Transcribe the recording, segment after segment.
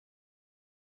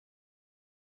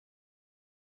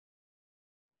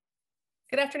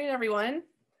Good afternoon, everyone.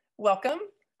 Welcome.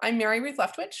 I'm Mary Ruth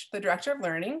Leftwich, the Director of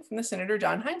Learning from the Senator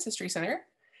John Heinz History Center.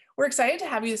 We're excited to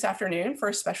have you this afternoon for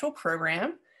a special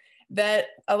program that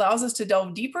allows us to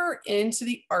delve deeper into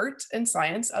the art and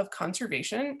science of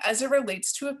conservation as it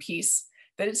relates to a piece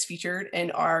that is featured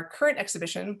in our current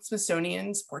exhibition,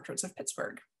 Smithsonian's Portraits of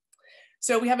Pittsburgh.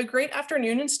 So we have a great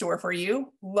afternoon in store for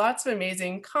you, lots of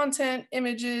amazing content,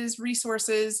 images,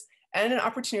 resources, and an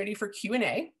opportunity for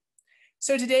Q&A.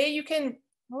 So today you can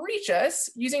reach us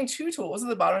using two tools at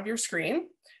the bottom of your screen.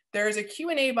 There is a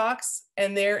Q&A box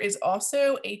and there is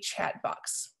also a chat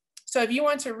box. So if you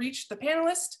want to reach the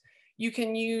panelist, you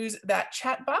can use that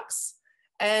chat box.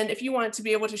 And if you want to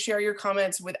be able to share your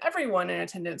comments with everyone in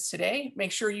attendance today,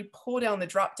 make sure you pull down the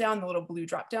drop down, the little blue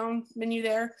drop down menu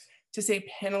there to say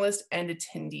panelists and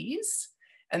attendees.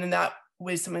 And then that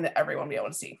was something that everyone will be able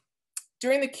to see.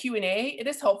 During the Q&A, it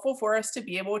is helpful for us to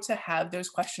be able to have those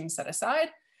questions set aside.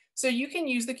 So you can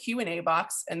use the Q&A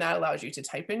box and that allows you to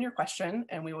type in your question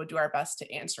and we will do our best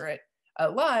to answer it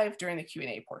live during the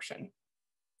Q&A portion.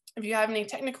 If you have any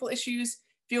technical issues,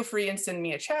 feel free and send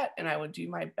me a chat and I will do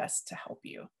my best to help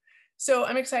you. So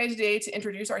I'm excited today to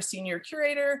introduce our senior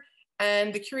curator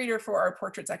and the curator for our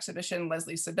portraits exhibition,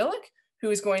 Leslie Sibilic, who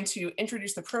is going to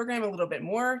introduce the program a little bit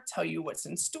more, tell you what's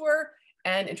in store,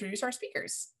 and introduce our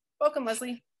speakers. Welcome,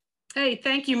 Leslie. Hey,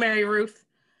 thank you, Mary Ruth.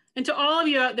 And to all of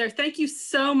you out there, thank you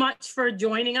so much for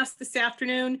joining us this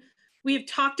afternoon. We have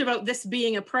talked about this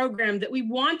being a program that we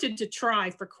wanted to try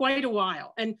for quite a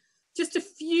while. And just a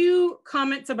few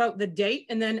comments about the date,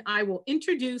 and then I will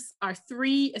introduce our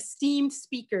three esteemed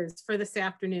speakers for this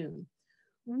afternoon.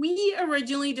 We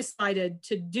originally decided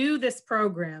to do this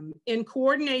program in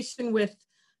coordination with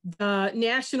the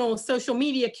national social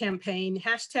media campaign,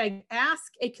 hashtag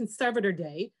Ask a Conservator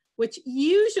Day, which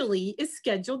usually is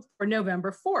scheduled for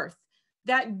November 4th.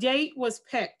 That date was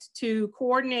picked to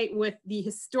coordinate with the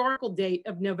historical date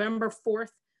of November 4th,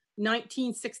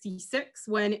 1966,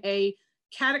 when a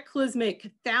cataclysmic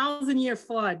 1,000-year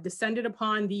flood descended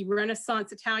upon the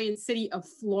Renaissance Italian city of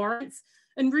Florence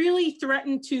and really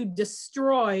threatened to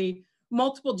destroy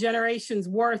multiple generations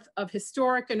worth of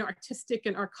historic and artistic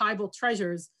and archival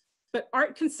treasures. But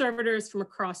art conservators from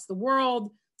across the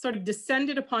world sort of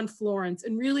descended upon Florence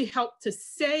and really helped to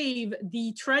save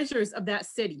the treasures of that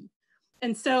city.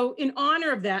 And so in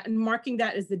honor of that and marking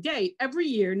that as the date, every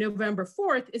year, November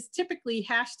 4th is typically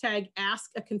hashtag Ask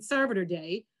a Conservator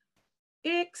Day,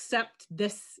 except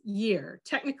this year.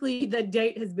 Technically, the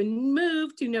date has been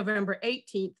moved to November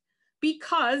 18th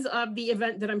because of the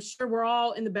event that I'm sure we're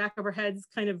all in the back of our heads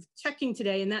kind of checking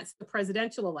today, and that's the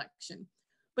presidential election.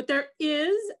 But there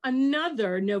is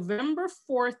another November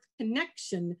 4th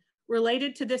connection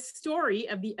related to this story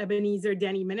of the Ebenezer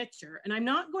Denny miniature. And I'm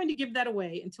not going to give that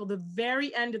away until the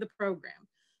very end of the program.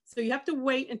 So you have to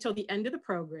wait until the end of the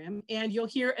program and you'll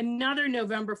hear another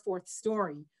November 4th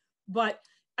story. But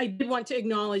I did want to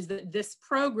acknowledge that this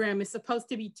program is supposed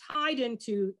to be tied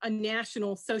into a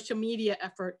national social media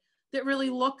effort that really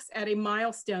looks at a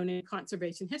milestone in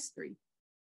conservation history.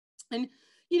 And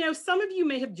you know, some of you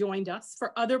may have joined us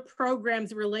for other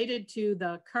programs related to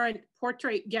the current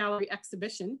portrait gallery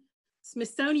exhibition,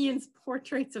 Smithsonian's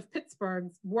Portraits of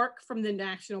Pittsburgh's work from the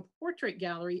National Portrait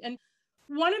Gallery. And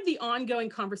one of the ongoing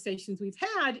conversations we've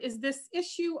had is this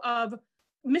issue of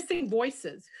missing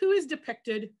voices. Who is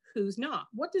depicted, who's not?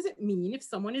 What does it mean if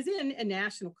someone is in a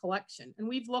national collection? And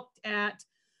we've looked at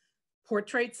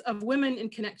portraits of women in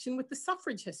connection with the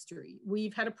suffrage history.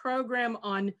 We've had a program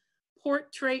on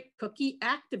portrait cookie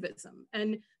activism.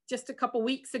 And just a couple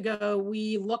weeks ago,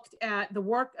 we looked at the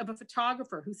work of a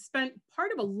photographer who spent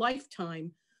part of a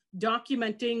lifetime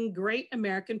documenting great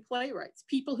American playwrights,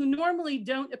 people who normally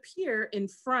don't appear in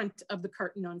front of the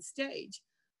curtain on stage.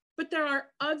 But there are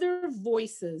other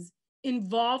voices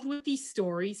involved with these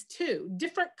stories too,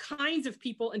 different kinds of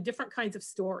people and different kinds of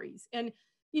stories. And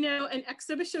you know, an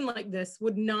exhibition like this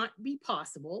would not be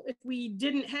possible if we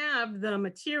didn't have the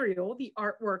material, the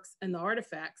artworks and the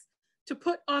artifacts to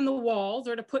put on the walls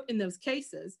or to put in those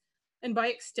cases. And by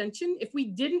extension, if we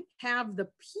didn't have the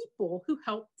people who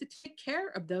helped to take care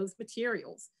of those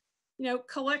materials. You know,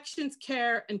 collections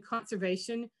care and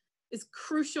conservation is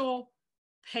crucial,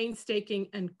 painstaking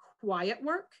and quiet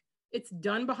work. It's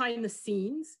done behind the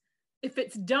scenes. If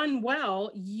it's done well,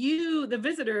 you, the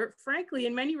visitor, frankly,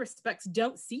 in many respects,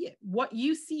 don't see it. What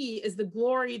you see is the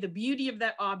glory, the beauty of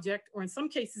that object, or in some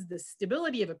cases, the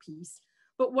stability of a piece.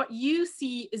 But what you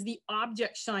see is the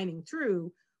object shining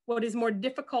through. What is more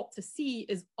difficult to see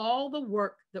is all the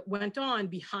work that went on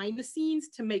behind the scenes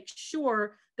to make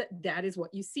sure that that is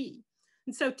what you see.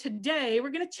 And so today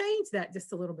we're going to change that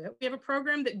just a little bit. We have a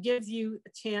program that gives you a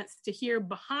chance to hear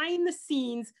behind the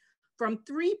scenes from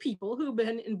 3 people who've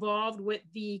been involved with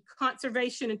the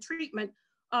conservation and treatment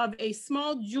of a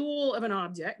small jewel of an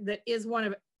object that is one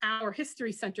of our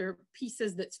History Center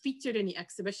pieces that's featured in the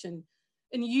exhibition.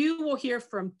 And you will hear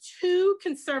from 2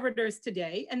 conservators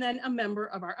today and then a member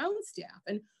of our own staff.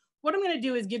 And what I'm going to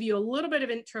do is give you a little bit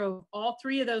of intro of all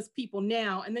 3 of those people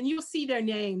now, and then you'll see their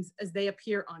names as they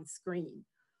appear on screen.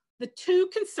 The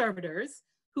 2 conservators,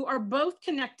 who are both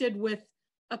connected with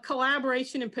a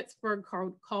collaboration in Pittsburgh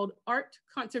called Art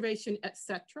Conservation,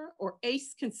 etc., or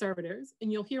ACE Conservators,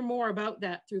 and you'll hear more about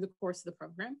that through the course of the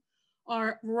program,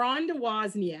 are Rhonda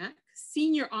Wozniak,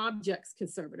 Senior Objects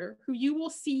Conservator, who you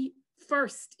will see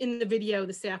first in the video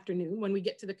this afternoon when we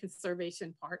get to the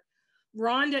conservation part.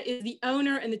 Rhonda is the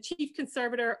owner and the chief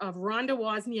conservator of Rhonda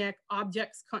Wozniak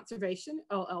Objects Conservation,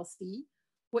 LLC,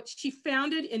 which she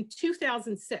founded in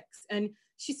 2006. And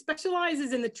she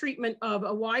specializes in the treatment of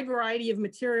a wide variety of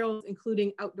materials,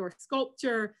 including outdoor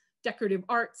sculpture, decorative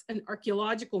arts, and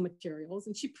archaeological materials.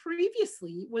 And she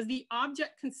previously was the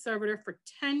object conservator for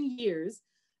 10 years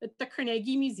at the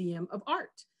Carnegie Museum of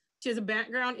Art. She has a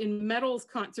background in metals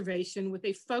conservation with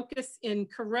a focus in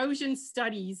corrosion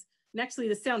studies. And actually,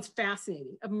 this sounds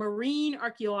fascinating, of marine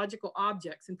archaeological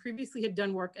objects, and previously had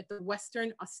done work at the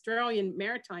Western Australian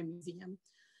Maritime Museum.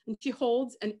 And she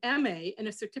holds an MA and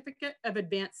a Certificate of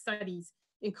Advanced Studies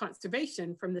in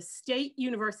Conservation from the State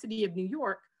University of New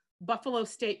York, Buffalo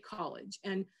State College.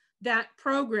 And that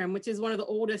program, which is one of the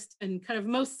oldest and kind of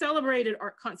most celebrated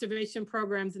art conservation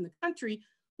programs in the country,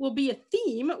 will be a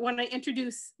theme when I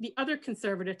introduce the other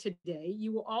conservator today.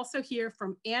 You will also hear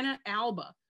from Anna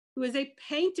Alba, who is a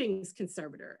paintings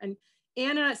conservator. And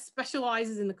Anna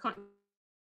specializes in the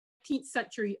 19th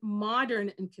century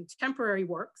modern and contemporary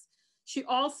works. She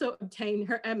also obtained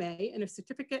her MA and a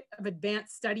Certificate of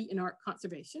Advanced Study in Art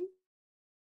Conservation.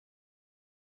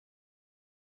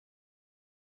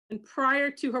 And prior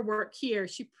to her work here,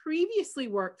 she previously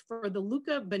worked for the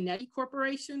Luca Benetti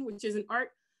Corporation, which is an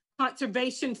art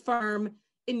conservation firm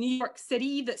in New York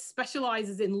City that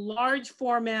specializes in large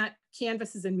format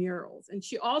canvases and murals. And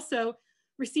she also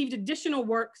received additional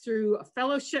work through a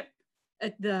fellowship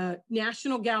at the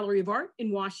National Gallery of Art in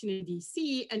Washington,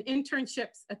 D.C., and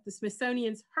internships at the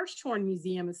Smithsonian's Hirshhorn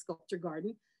Museum and Sculpture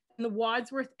Garden and the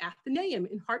Wadsworth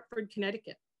Atheneum in Hartford,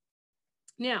 Connecticut.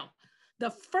 Now, the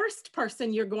first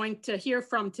person you're going to hear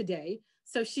from today,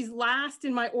 so she's last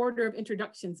in my order of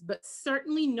introductions, but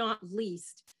certainly not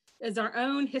least, is our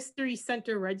own History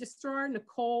Center Registrar,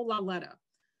 Nicole Lauletta.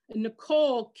 And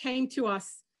Nicole came to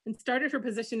us and started her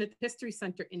position at the History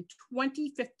Center in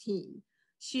 2015.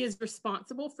 She is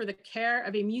responsible for the care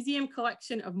of a museum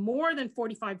collection of more than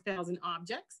 45,000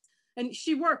 objects. And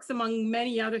she works, among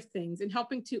many other things, in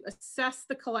helping to assess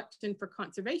the collection for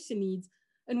conservation needs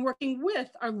and working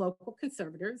with our local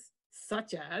conservators,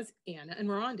 such as Anna and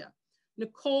Rhonda.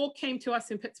 Nicole came to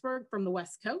us in Pittsburgh from the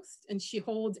West Coast, and she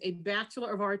holds a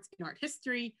Bachelor of Arts in Art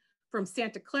History from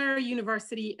Santa Clara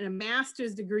University and a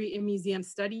master's degree in museum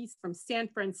studies from San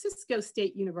Francisco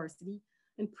State University.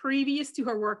 And previous to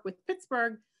her work with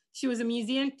Pittsburgh, she was a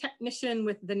museum technician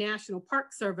with the National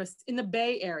Park Service in the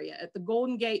Bay Area at the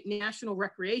Golden Gate National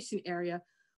Recreation Area,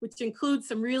 which includes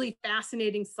some really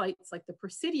fascinating sites like the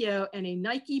Presidio and a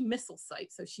Nike missile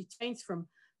site. So she changed from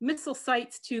missile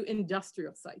sites to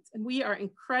industrial sites. And we are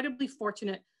incredibly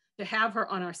fortunate to have her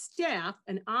on our staff.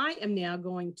 And I am now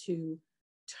going to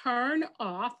turn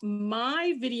off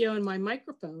my video and my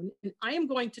microphone, and I am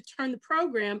going to turn the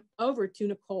program over to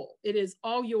Nicole. It is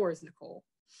all yours, Nicole.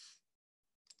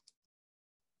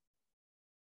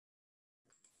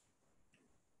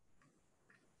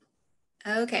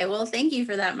 Okay, well, thank you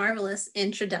for that marvelous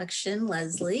introduction,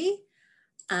 Leslie.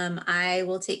 I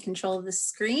will take control of the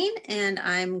screen, and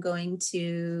I'm going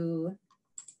to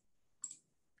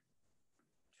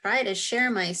try to share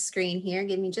my screen here.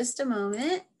 Give me just a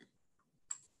moment.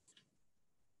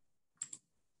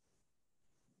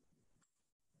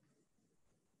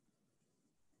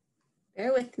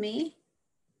 Bear with me.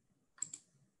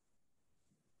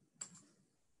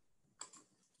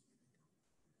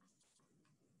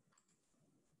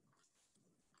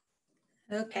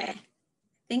 Okay, I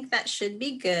think that should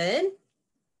be good.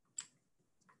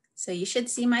 So you should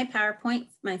see my PowerPoint,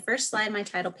 my first slide, my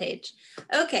title page.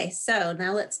 Okay, so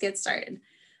now let's get started.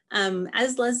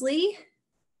 As Leslie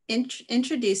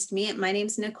introduced me, my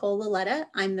name's Nicole Lauletta.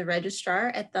 I'm the registrar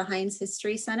at the Heinz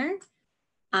History Center.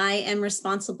 I am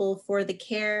responsible for the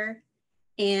care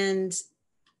and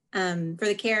of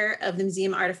the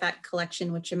museum artifact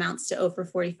collection, which amounts to over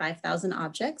 45,000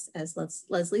 objects, as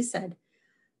Leslie said.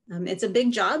 It's a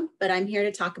big job, but I'm here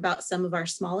to talk about some of our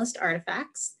smallest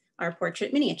artifacts, our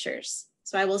portrait miniatures.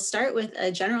 So I will start with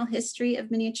a general history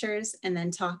of miniatures and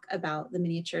then talk about the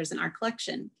miniatures in our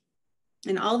collection.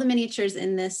 And all the miniatures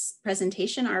in this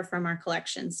presentation are from our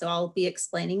collection. So I'll be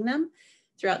explaining them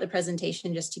throughout the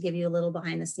presentation just to give you a little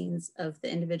behind the scenes of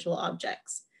the individual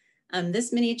objects.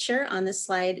 This miniature on this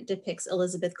slide depicts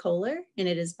Elizabeth Kohler, and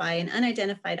it is by an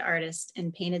unidentified artist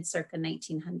and painted circa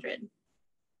 1900.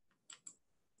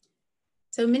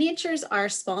 So miniatures are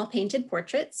small painted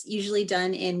portraits, usually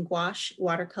done in gouache,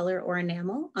 watercolor, or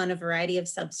enamel on a variety of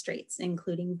substrates,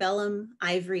 including vellum,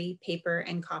 ivory, paper,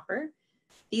 and copper.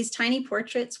 These tiny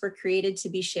portraits were created to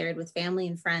be shared with family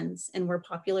and friends and were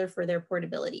popular for their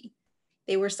portability.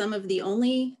 They were some of the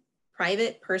only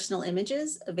private personal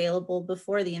images available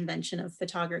before the invention of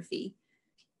photography.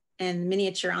 And the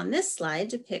miniature on this slide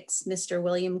depicts Mr.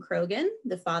 William Croghan,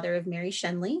 the father of Mary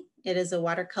Shenley. It is a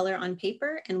watercolor on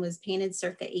paper and was painted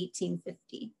circa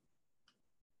 1850.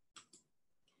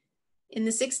 In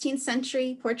the 16th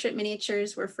century, portrait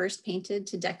miniatures were first painted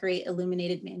to decorate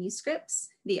illuminated manuscripts.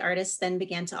 The artists then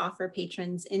began to offer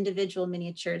patrons individual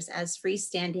miniatures as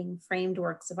freestanding framed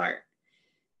works of art.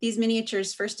 These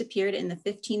miniatures first appeared in the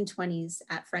 1520s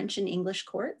at French and English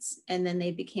courts, and then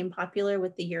they became popular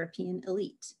with the European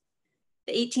elite.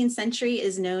 The 18th century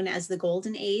is known as the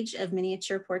golden age of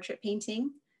miniature portrait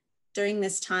painting. During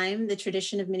this time, the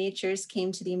tradition of miniatures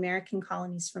came to the American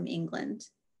colonies from England.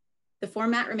 The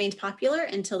format remained popular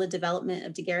until the development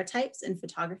of daguerreotypes and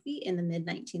photography in the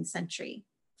mid-19th century.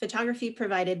 Photography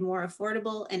provided more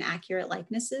affordable and accurate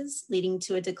likenesses, leading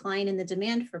to a decline in the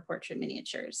demand for portrait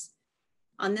miniatures.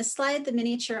 On this slide, the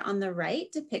miniature on the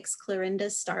right depicts Clorinda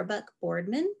Starbuck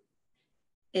Boardman.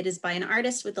 It is by an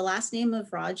artist with the last name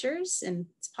of Rogers, and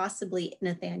it's possibly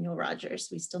Nathaniel Rogers.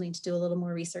 We still need to do a little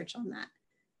more research on that.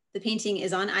 The painting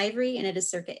is on ivory and it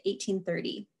is circa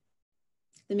 1830.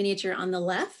 The miniature on the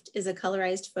left is a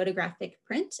colorized photographic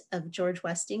print of George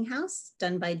Westinghouse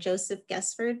done by Joseph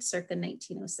Gesford circa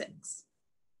 1906.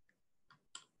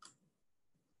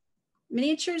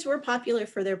 Miniatures were popular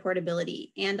for their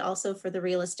portability and also for the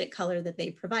realistic color that they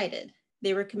provided.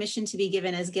 They were commissioned to be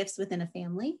given as gifts within a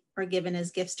family or given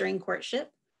as gifts during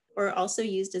courtship, or also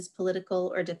used as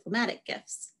political or diplomatic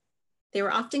gifts. They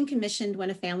were often commissioned when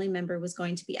a family member was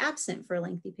going to be absent for a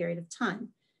lengthy period of time,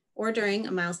 or during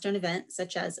a milestone event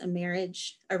such as a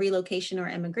marriage, a relocation or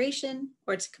emigration,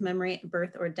 or to commemorate a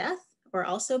birth or death, or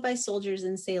also by soldiers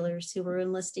and sailors who were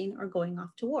enlisting or going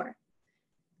off to war.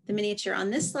 The miniature on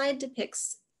this slide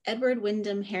depicts Edward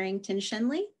Wyndham Harrington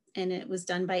Shenley, and it was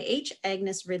done by H.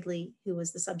 Agnes Ridley, who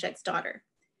was the subject's daughter.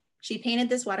 She painted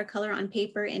this watercolor on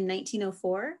paper in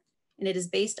 1904, and it is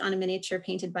based on a miniature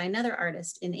painted by another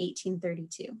artist in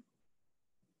 1832.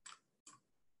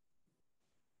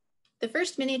 The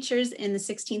first miniatures in the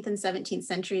 16th and 17th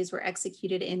centuries were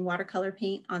executed in watercolor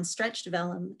paint on stretched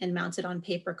vellum and mounted on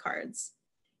paper cards.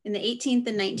 In the 18th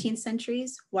and 19th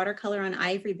centuries, watercolor on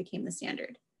ivory became the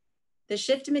standard. The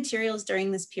shift in materials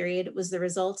during this period was the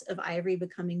result of ivory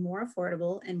becoming more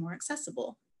affordable and more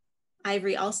accessible.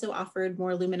 Ivory also offered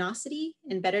more luminosity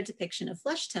and better depiction of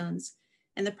flesh tones,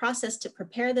 and the process to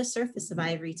prepare the surface of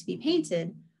ivory to be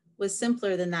painted was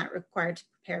simpler than that required to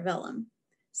prepare vellum.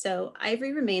 So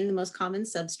ivory remained the most common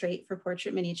substrate for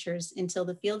portrait miniatures until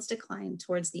the field's declined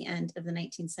towards the end of the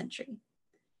 19th century.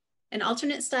 An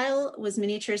alternate style was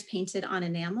miniatures painted on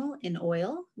enamel in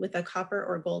oil with a copper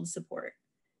or gold support.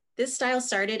 This style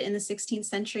started in the 16th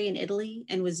century in Italy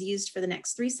and was used for the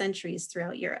next 3 centuries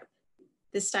throughout Europe.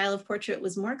 This style of portrait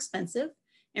was more expensive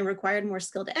and required more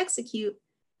skill to execute,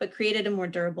 but created a more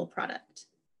durable product.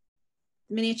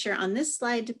 The miniature on this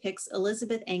slide depicts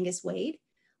Elizabeth Angus Wade,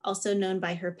 also known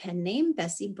by her pen name,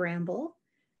 Bessie Bramble.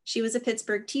 She was a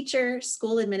Pittsburgh teacher,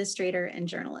 school administrator, and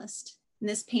journalist. And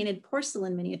this painted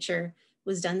porcelain miniature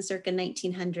was done circa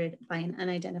 1900 by an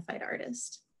unidentified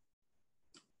artist.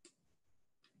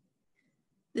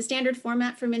 The standard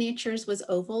format for miniatures was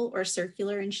oval or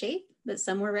circular in shape, but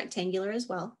some were rectangular as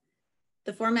well.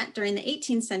 The format during the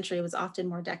 18th century was often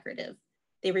more decorative.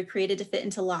 They were created to fit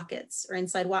into lockets or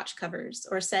inside watch covers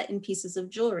or set in pieces of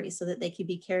jewelry so that they could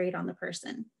be carried on the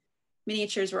person.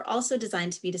 Miniatures were also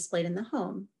designed to be displayed in the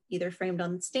home, either framed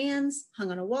on stands,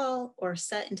 hung on a wall, or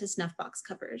set into snuff box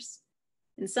covers.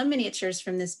 And some miniatures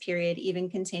from this period even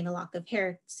contain a lock of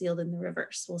hair sealed in the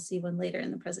reverse. We'll see one later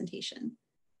in the presentation.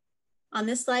 On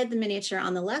this slide, the miniature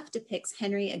on the left depicts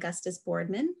Henry Augustus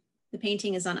Boardman. The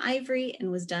painting is on ivory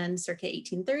and was done circa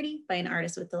 1830 by an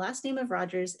artist with the last name of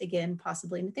Rogers, again,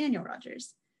 possibly Nathaniel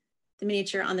Rogers. The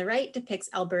miniature on the right depicts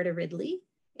Alberta Ridley.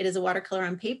 It is a watercolor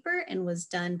on paper and was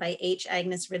done by H.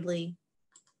 Agnes Ridley.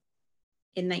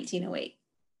 in 1908.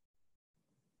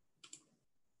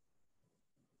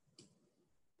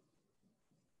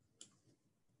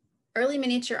 Early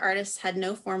miniature artists had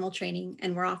no formal training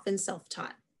and were often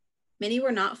self-taught. Many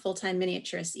were not full-time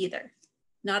miniaturists either.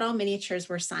 Not all miniatures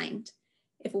were signed.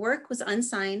 If work was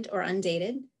unsigned or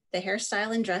undated, the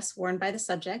hairstyle and dress worn by the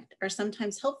subject are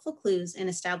sometimes helpful clues in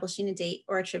establishing a date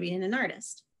or attributing an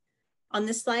artist. On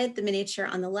this slide, the miniature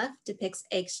on the left depicts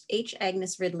H.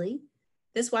 Agnes Ridley.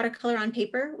 This watercolor on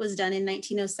paper was done in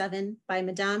 1907 by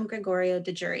Madame Gregorio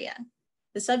de Juria.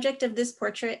 The subject of this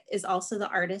portrait is also the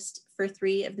artist for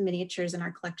 3 of the miniatures in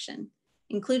our collection,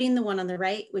 including the one on the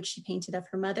right, which she painted of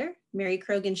her mother, Mary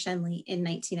Croghan Shenley, in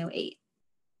 1908.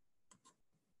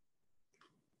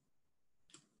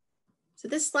 So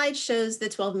this slide shows the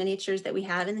 12 miniatures that we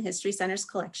have in the History Center's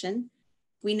collection.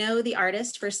 We know the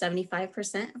artist for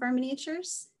 75% of our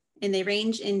miniatures, and they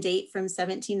range in date from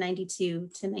 1792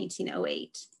 to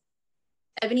 1908.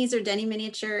 Ebenezer Denny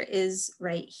miniature is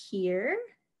right here,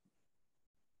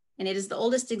 and it is the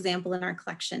oldest example in our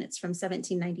collection. It's from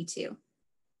 1792.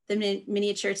 The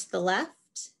miniature to the left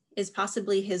is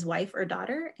possibly his wife or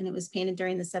daughter, and it was painted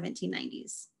during the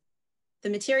 1790s. The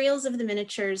materials of the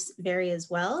miniatures vary as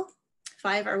well.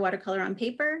 5 are watercolor on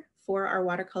paper, 4 are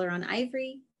watercolor on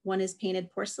ivory, 1 is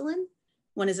painted porcelain,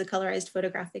 1 is a colorized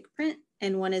photographic print,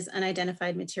 and 1 is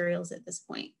unidentified materials at this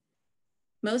point.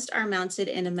 Most are mounted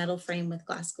in a metal frame with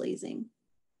glass glazing.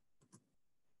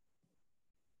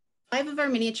 5 of our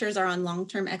miniatures are on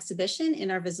long-term exhibition in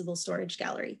our visible storage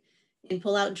gallery in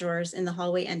pull-out drawers in the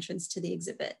hallway entrance to the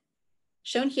exhibit.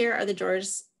 Shown here are the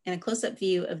drawers and a close-up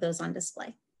view of those on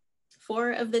display.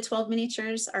 4 of the 12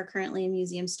 miniatures are currently in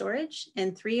museum storage,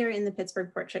 and 3 are in the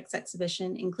Pittsburgh Portraits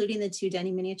exhibition, including the 2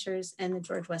 Denny miniatures and the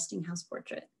George Westinghouse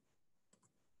portrait.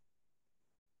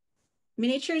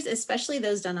 Miniatures, especially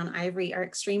those done on ivory, are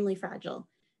extremely fragile.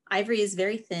 Ivory is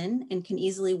very thin and can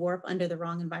easily warp under the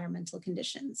wrong environmental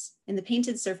conditions, and the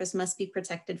painted surface must be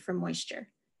protected from moisture.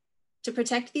 To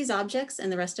protect these objects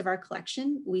and the rest of our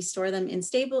collection, we store them in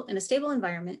a stable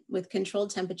environment with controlled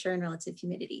temperature and relative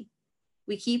humidity.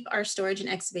 We keep our storage and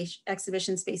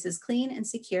exhibition spaces clean and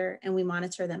secure, and we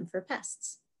monitor them for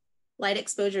pests. Light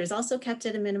exposure is also kept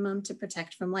at a minimum to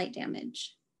protect from light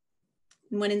damage.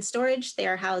 And when in storage, they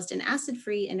are housed in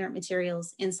acid-free inert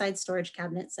materials inside storage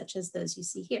cabinets, such as those you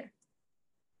see here.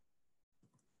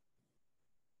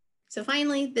 So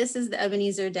finally, this is the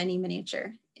Ebenezer Denny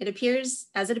miniature. It appears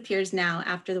as it appears now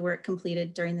after the work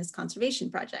completed during this conservation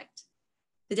project.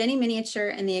 The Denny miniature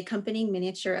and the accompanying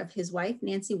miniature of his wife,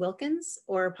 Nancy Wilkins,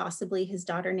 or possibly his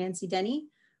daughter, Nancy Denny,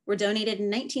 were donated in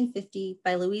 1950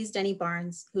 by Louise Denny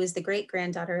Barnes, who is the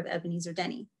great-granddaughter of Ebenezer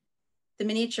Denny. The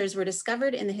miniatures were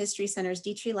discovered in the History Center's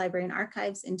Dietrich Library and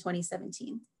Archives in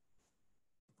 2017.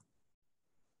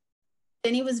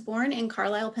 Denny was born in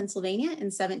Carlisle, Pennsylvania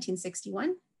in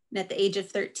 1761. And at the age of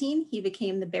 13, he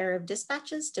became the bearer of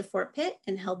dispatches to Fort Pitt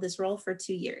and held this role for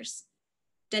 2 years.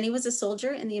 Denny was a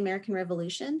soldier in the American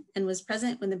Revolution and was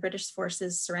present when the British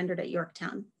forces surrendered at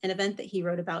Yorktown, an event that he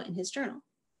wrote about in his journal.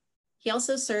 He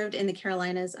also served in the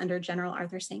Carolinas under General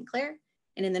Arthur St. Clair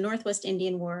and in the Northwest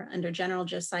Indian War under General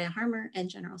Josiah Harmer and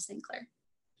General St. Clair.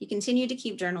 He continued to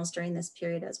keep journals during this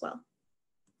period as well.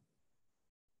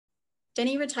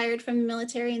 Denny retired from the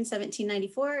military in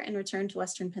 1794 and returned to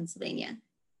Western Pennsylvania.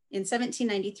 In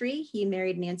 1793, he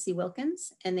married Nancy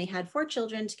Wilkins, and they had 4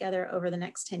 children together over the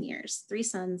next 10 years, 3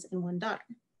 sons and 1 daughter.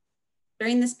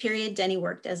 During this period, Denny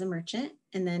worked as a merchant,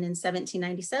 and then in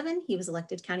 1797, he was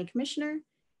elected county commissioner.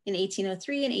 In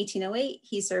 1803 and 1808,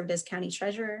 he served as county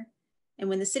treasurer. And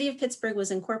when the city of Pittsburgh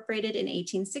was incorporated in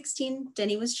 1816,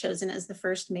 Denny was chosen as the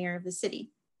first mayor of the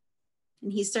city.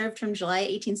 And he served from July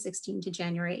 1816 to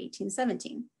January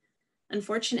 1817.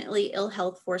 Unfortunately, ill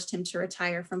health forced him to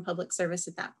retire from public service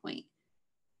at that point.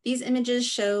 These images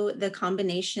show the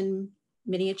combination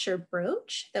miniature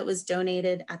brooch that was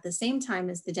donated at the same time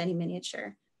as the Denny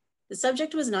miniature. The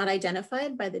subject was not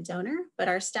identified by the donor, but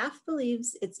our staff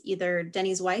believes it's either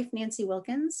Denny's wife, Nancy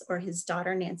Wilkins, or his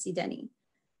daughter, Nancy Denny.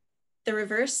 The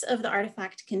reverse of the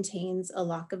artifact contains a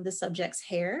lock of the subject's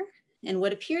hair and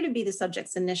what appear to be the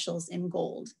subject's initials in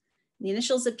gold. The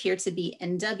initials appear to be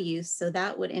NW, so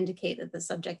that would indicate that the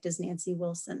subject is Nancy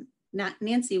Wilson, not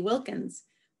Nancy Wilkins,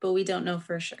 but we don't know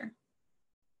for sure.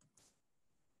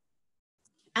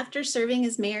 After serving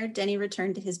as mayor, Denny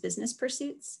returned to his business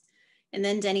pursuits, and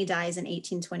then Denny dies in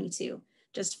 1822,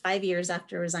 just 5 years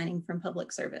after resigning from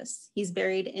public service. He's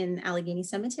buried in Allegheny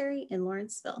Cemetery in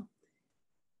Lawrenceville.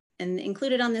 And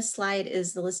included on this slide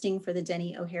is the listing for the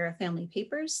Denny O'Hara family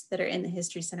papers that are in the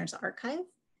History Center's archive.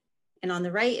 And on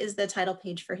the right is the title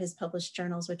page for his published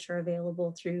journals, which are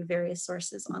available through various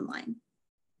sources online.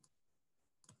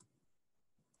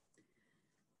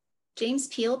 James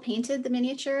Peale painted the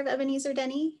miniature of Ebenezer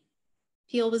Denny.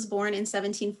 Peale was born in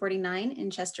 1749 in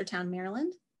Chestertown,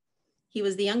 Maryland. He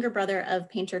was the younger brother of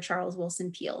painter Charles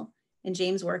Wilson Peale, and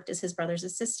James worked as his brother's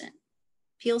assistant.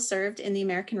 Peale served in the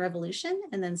American Revolution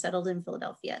and then settled in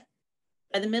Philadelphia.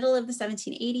 By the middle of the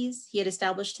 1780s, he had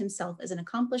established himself as an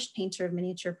accomplished painter of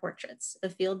miniature portraits, a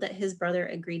field that his brother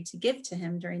agreed to give to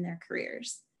him during their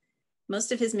careers.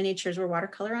 Most of his miniatures were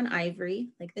watercolor on ivory,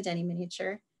 like the Denny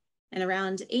miniature, and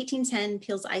around 1810,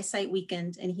 Peale's eyesight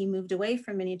weakened and he moved away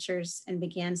from miniatures and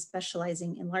began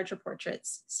specializing in larger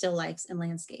portraits, still lifes, and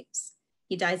landscapes.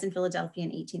 He dies in Philadelphia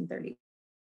in 1830.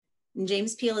 And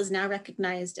James Peale is now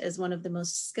recognized as one of the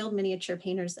most skilled miniature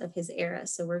painters of his era,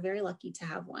 so we're very lucky to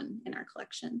have one in our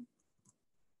collection.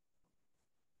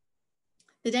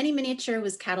 The Denny miniature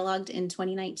was cataloged in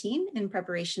 2019 in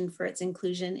preparation for its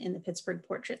inclusion in the Pittsburgh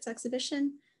Portraits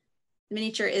exhibition. The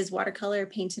miniature is watercolor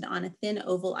painted on a thin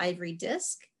oval ivory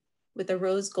disc with a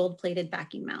rose gold-plated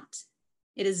backing mount.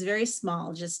 It is very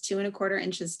small, just 2¼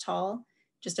 inches tall,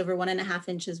 just over 1½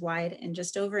 inches wide, and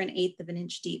just over 1/8 of an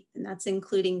inch deep, and that's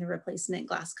including the replacement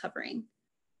glass covering.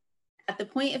 At the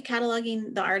point of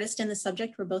cataloging, the artist and the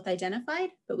subject were both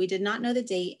identified, but we did not know the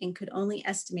date and could only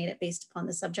estimate it based upon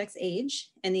the subject's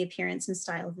age and the appearance and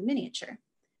style of the miniature.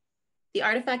 The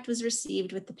artifact was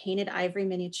received with the painted ivory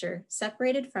miniature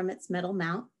separated from its metal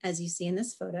mount, as you see in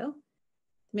this photo.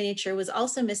 The miniature was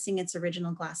also missing its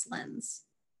original glass lens.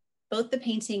 Both the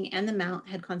painting and the mount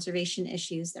had conservation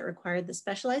issues that required the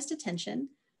specialized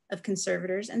attention of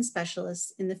conservators and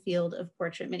specialists in the field of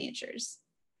portrait miniatures.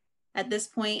 At this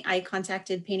point, I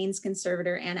contacted paintings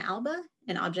conservator Anna Alba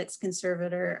and objects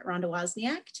conservator Rhonda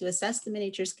Wozniak to assess the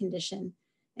miniature's condition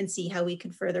and see how we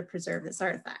could further preserve this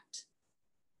artifact.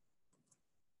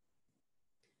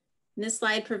 And this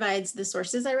slide provides the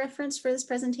sources I referenced for this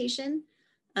presentation.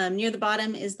 Near the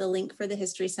bottom is the link for the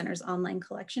History Center's online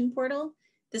collection portal.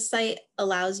 This site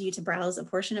allows you to browse a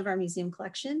portion of our museum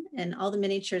collection, and all the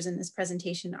miniatures in this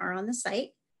presentation are on the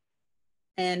site,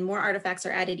 and more artifacts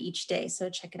are added each day, so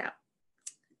check it out.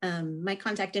 My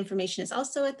contact information is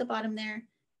also at the bottom there.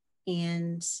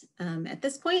 And at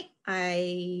this point,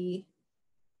 I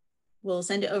will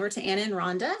send it over to Anna and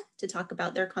Rhonda to talk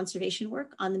about their conservation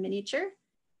work on the miniature.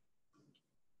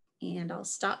 And I'll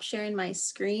stop sharing my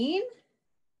screen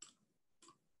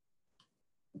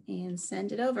and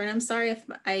send it over. And I'm sorry if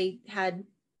I had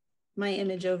my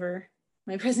image over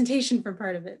my presentation for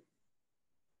part of it.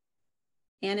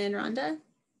 Anna and Rhonda?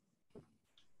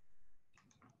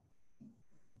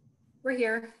 We're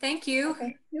here. Thank you.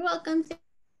 Okay. You're welcome.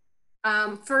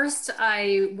 First,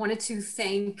 I wanted to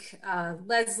thank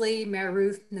Leslie, Mary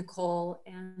Ruth, Nicole,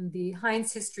 and the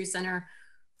Heinz History Center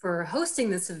for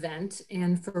hosting this event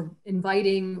and for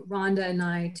inviting Rhonda and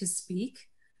I to speak.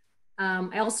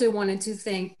 I also wanted to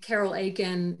thank Carol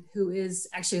Aiken, who is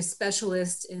actually a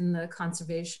specialist in the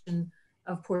conservation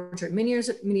of portrait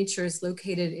miniatures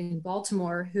located in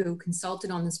Baltimore, who consulted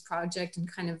on this project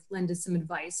and kind of lended some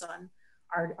advice on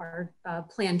our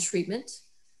planned treatment.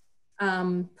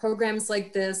 Programs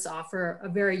like this offer a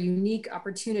very unique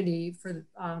opportunity for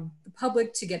the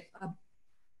public to get a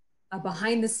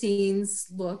behind the scenes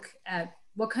look at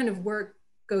what kind of work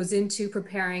goes into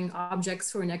preparing objects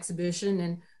for an exhibition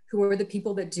and who are the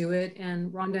people that do it.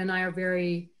 And Rhonda and I are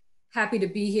very happy to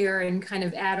be here and kind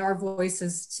of add our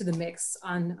voices to the mix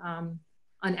on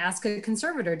Ask a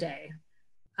Conservator Day.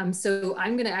 So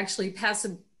I'm gonna actually pass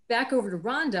it back over to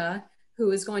Rhonda,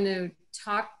 who is going to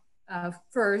talk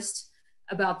first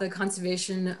about the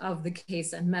conservation of the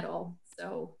case and metal.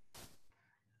 So.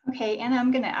 Okay, Anna,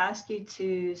 I'm going to ask you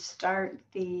to start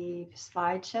the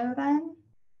slideshow then.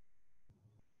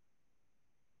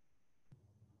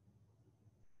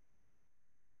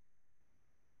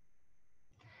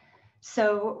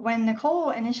 So when Nicole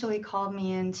initially called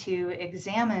me in to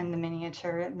examine the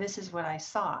miniature, this is what I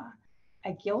saw.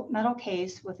 A gilt metal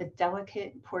case with a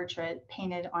delicate portrait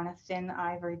painted on a thin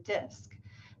ivory disc.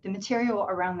 The material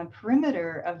around the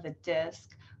perimeter of the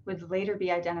disc would later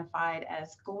be identified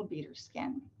as gold beater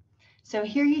skin. So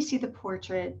here you see the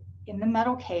portrait in the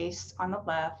metal case on the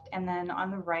left, and then on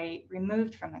the right,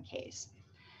 removed from the case.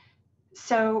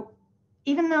 So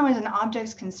even though as an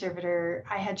objects conservator,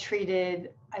 I had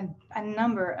treated a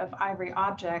number of ivory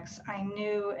objects, I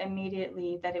knew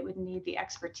immediately that it would need the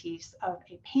expertise of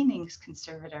a paintings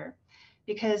conservator,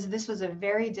 because this was a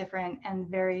very different and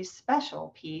very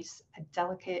special piece, a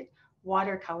delicate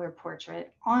watercolor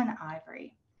portrait on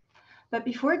ivory. But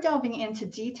before delving into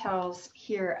details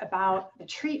here about the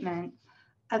treatment,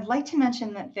 I'd like to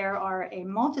mention that there are a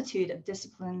multitude of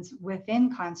disciplines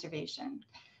within conservation.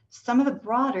 some of the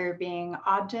broader being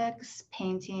objects,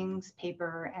 paintings,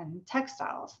 paper, and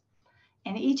textiles.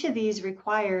 And each of these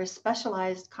requires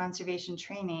specialized conservation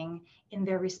training in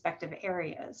their respective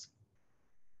areas.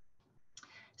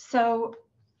 So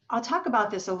I'll talk about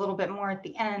this a little bit more at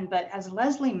the end, but as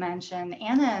Leslie mentioned,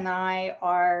 Anna and I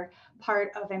are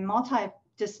part of a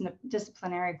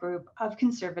multidisciplinary group of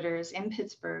conservators in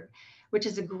Pittsburgh, which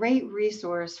is a great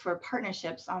resource for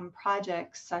partnerships on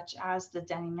projects such as the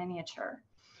Denny miniature.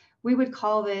 We would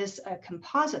call this a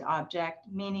composite object,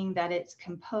 meaning that it's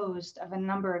composed of a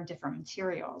number of different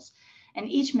materials. And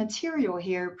each material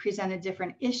here presented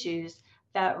different issues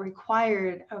that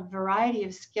required a variety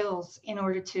of skills in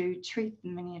order to treat the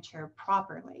miniature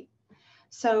properly.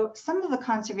 So some of the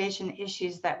conservation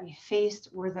issues that we faced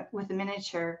with the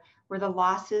miniature were the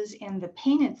losses in the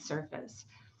painted surface.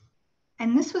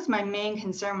 And this was my main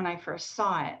concern when I first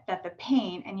saw it, that the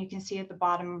paint, and you can see at the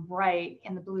bottom right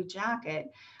in the blue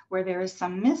jacket, where there is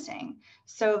some missing,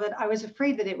 so that I was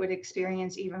afraid that it would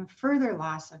experience even further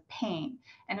loss of paint.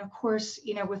 And of course,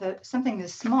 you know, with something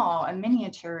this small, a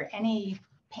miniature, any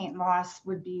paint loss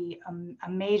would be a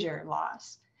major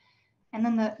loss. And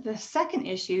then the second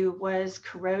issue was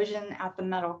corrosion at the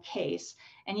metal case.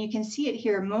 And you can see it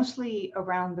here mostly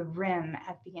around the rim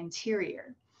at the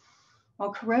interior.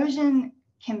 Well, corrosion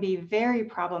can be very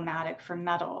problematic for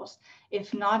metals.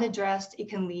 If not addressed, it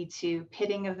can lead to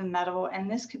pitting of the metal, and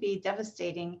this could be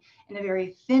devastating in a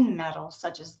very thin metal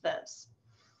such as this.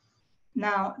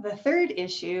 Now, the third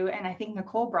issue, and I think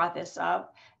Nicole brought this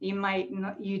up, you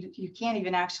can't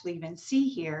even actually even see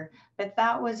here, but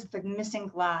that was the missing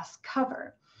glass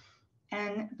cover.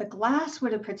 And the glass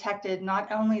would have protected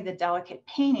not only the delicate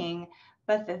painting,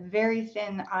 but the very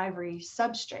thin ivory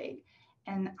substrate.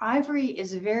 And ivory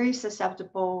is very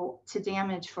susceptible to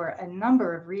damage for a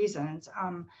number of reasons.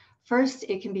 First,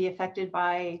 it can be affected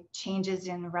by changes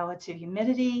in relative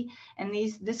humidity, and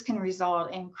this can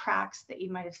result in cracks that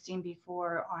you might have seen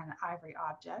before on ivory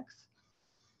objects.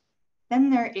 Then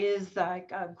there is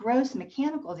like gross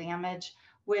mechanical damage,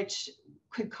 which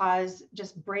could cause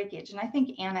just breakage. And I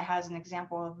think Anna has an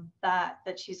example of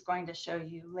that she's going to show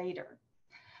you later.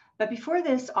 But before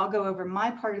this, I'll go over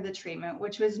my part of the treatment,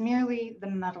 which was merely the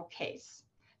metal case.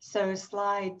 So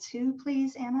slide 2,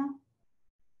 please, Anna.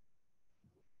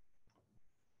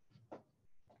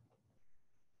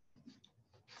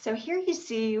 So here you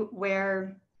see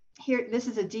this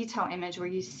is a detail image where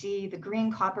you see the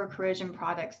green copper corrosion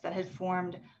products that had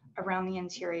formed around the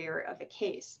interior of the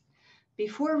case.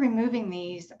 Before removing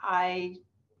these, I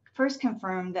first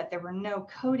confirmed that there were no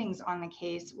coatings on the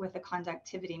case with a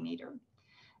conductivity meter.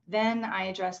 Then I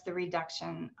addressed the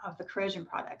reduction of the corrosion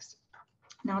products.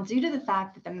 Now, due to the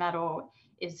fact that the metal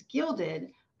is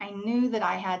gilded, I knew that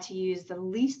I had to use the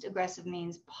least aggressive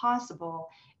means possible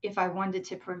if I wanted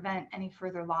to prevent any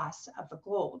further loss of the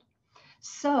gold.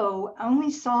 So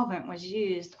only solvent was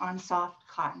used on soft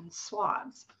cotton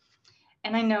swabs.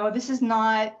 And I know this is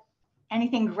not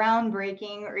anything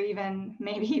groundbreaking or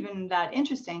maybe even that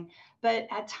interesting, but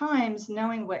at times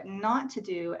knowing what not to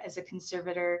do as a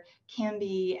conservator can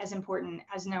be as important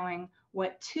as knowing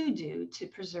what to do to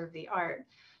preserve the art.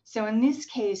 So in this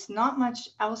case, not much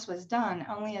else was done,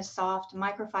 only a soft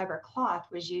microfiber cloth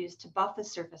was used to buff the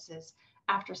surfaces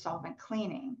after solvent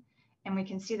cleaning. And we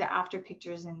can see the after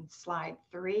pictures in slide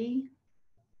 3.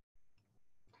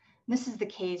 This is the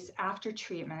case after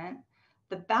treatment.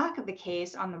 The back of the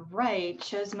case on the right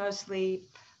shows mostly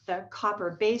the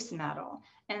copper base metal.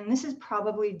 And this is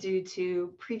probably due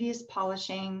to previous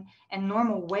polishing and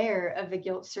normal wear of the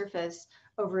gilt surface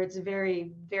over its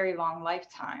very, very long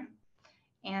lifetime.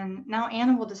 And now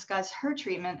Anna will discuss her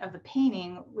treatment of the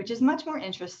painting, which is much more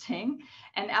interesting.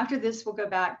 And after this, we'll go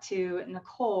back to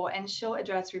Nicole and she'll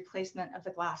address replacement of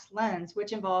the glass lens,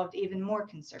 which involved even more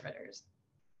conservators.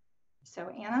 So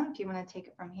Anna, do you want to take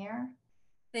it from here?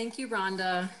 Thank you,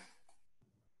 Rhonda.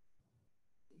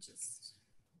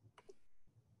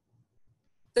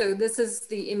 So this is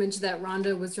the image that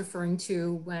Rhonda was referring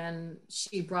to when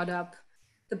she brought up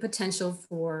the potential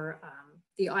for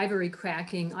the ivory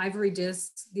cracking. The ivory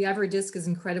disc is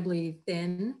incredibly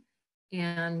thin,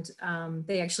 and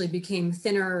they actually became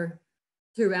thinner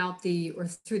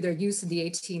through their use of the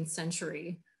 18th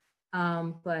century.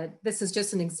 But this is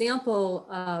just an example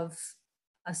of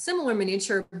a similar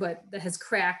miniature, but that has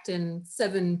cracked in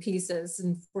 7 pieces.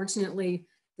 Unfortunately,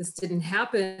 this didn't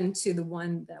happen to the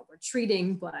one that we're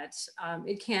treating, but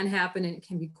it can happen and it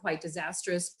can be quite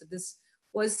disastrous. But this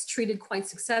was treated quite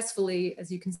successfully,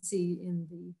 as you can see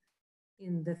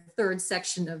in the third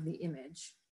section of the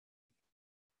image.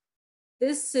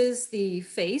 This is the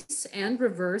face and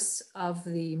reverse of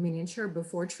the miniature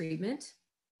before treatment.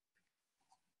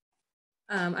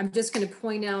 I'm just going to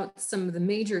point out some of the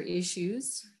major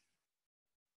issues.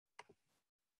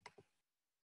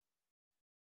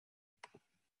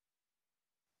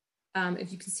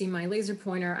 If you can see my laser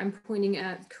pointer, I'm pointing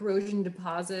at corrosion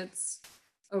deposits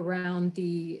around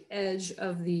the edge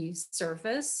of the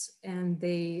surface, and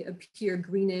they appear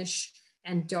greenish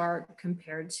and dark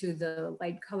compared to the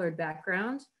light colored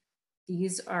background.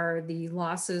 These are the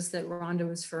losses that Rhonda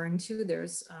was referring to.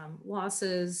 There's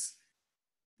losses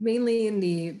mainly in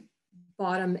the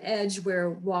bottom edge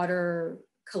where water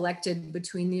collected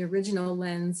between the original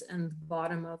lens and the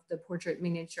bottom of the portrait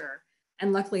miniature.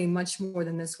 And luckily much more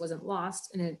than this wasn't lost,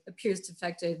 and it appears to have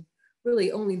affected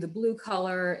really only the blue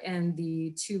color and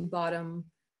the two bottom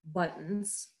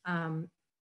buttons.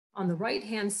 On the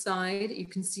right-hand side, you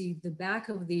can see the back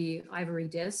of the ivory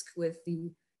disc with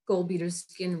the gold beater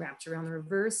skin wrapped around the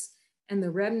reverse and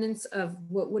the remnants of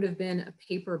what would have been a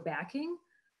paper backing.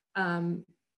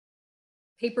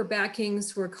 Paper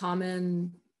backings were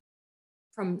common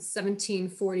from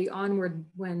 1740 onward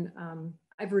when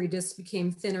ivory discs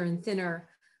became thinner and thinner.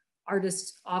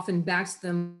 Artists often backed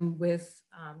them with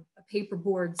a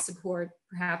paperboard support,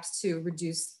 perhaps to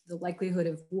reduce the likelihood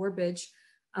of warpage.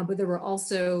 But there were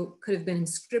also, could have been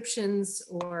inscriptions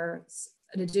or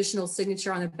an additional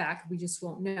signature on the back. We just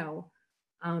won't know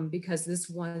because this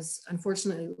was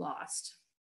unfortunately lost.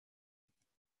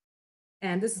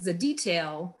 And this is a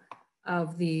detail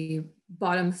of the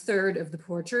bottom third of the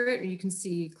portrait. You can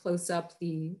see close up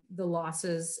the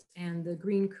losses and the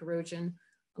green corrosion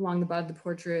along the bottom of the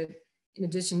portrait, in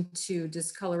addition to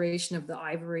discoloration of the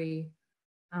ivory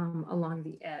along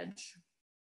the edge.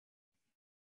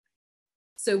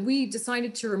 So we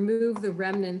decided to remove the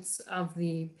remnants of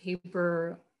the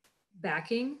paper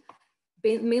backing,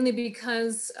 mainly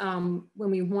because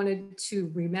when we wanted to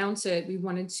remount it, we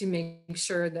wanted to make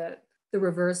sure that the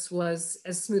reverse was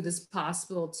as smooth as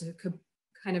possible to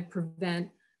kind of prevent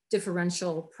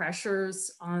differential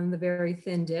pressures on the very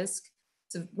thin disc.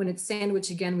 So when it's sandwiched,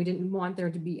 again, we didn't want there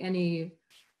to be any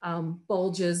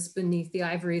bulges beneath the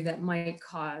ivory that might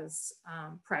cause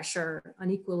pressure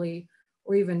unequally,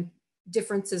 or even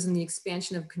differences in the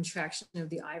expansion of contraction of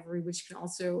the ivory, which can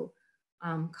also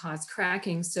cause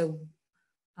cracking. So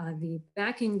the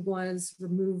backing was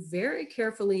removed very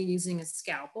carefully using a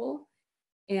scalpel,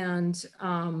 and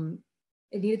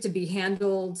it needed to be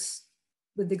handled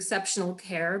with exceptional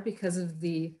care because of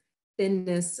the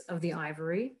thinness of the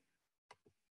ivory.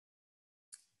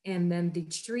 And then the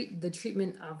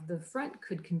treatment of the front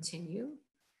could continue.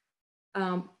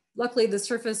 Luckily, the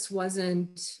surface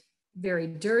wasn't very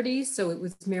dirty, so it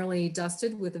was merely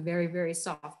dusted with a very, very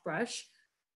soft brush.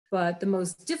 But the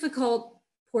most difficult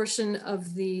portion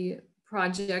of the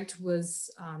project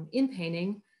was in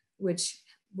painting, which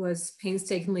was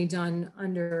painstakingly done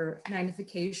under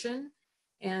magnification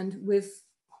and with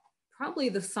probably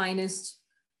the finest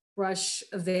brush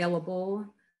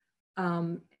available.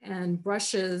 And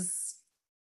brushes,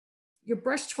 your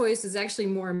brush choice is actually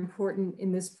more important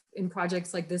in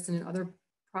projects like this and in other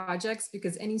projects,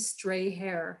 because any stray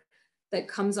hair that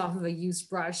comes off of a used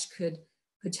brush could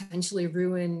potentially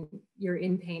ruin your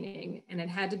in-painting. And it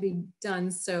had to be done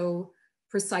so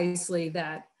precisely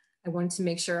that I wanted to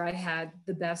make sure I had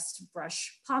the best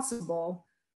brush possible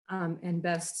and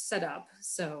best setup.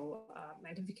 So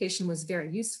magnification was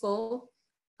very useful.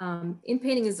 In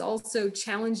painting is also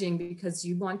challenging because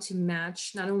you want to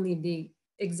match not only the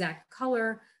exact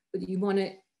color, but you want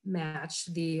to match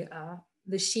the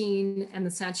sheen and the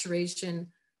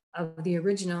saturation of the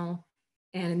original.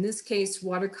 And in this case,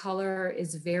 watercolor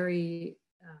is very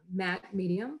matte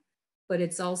medium, but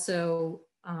it's also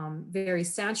very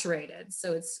saturated.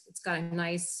 So it's got a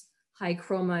nice high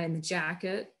chroma in the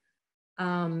jacket.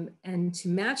 And to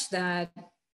match that,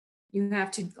 you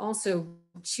have to also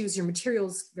choose your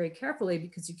materials very carefully,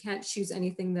 because you can't choose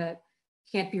anything that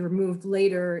can't be removed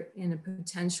later in a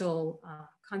potential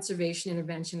conservation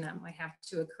intervention that might have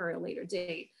to occur at a later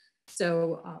date.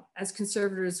 So as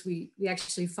conservators, we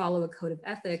actually follow a code of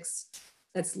ethics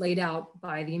that's laid out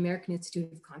by the American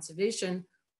Institute of Conservation,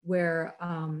 where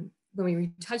when we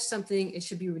retouch something, it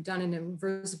should be done in a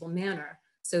reversible manner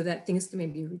so that things may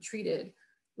be retreated.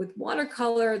 With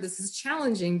watercolor, this is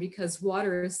challenging because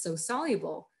water is so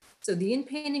soluble. So the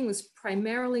in-painting was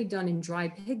primarily done in dry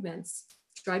pigments.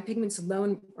 Dry pigments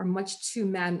alone are much too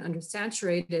matte and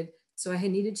undersaturated. So I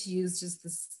had needed to use just the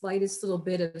slightest little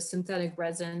bit of synthetic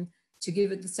resin to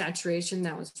give it the saturation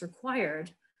that was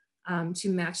required to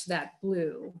match that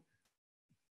blue.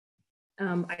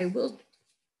 I will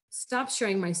stop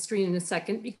sharing my screen in a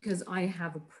second because I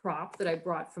have a prop that I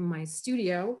brought from my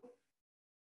studio.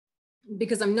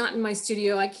 Because I'm not in my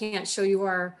studio, I can't show you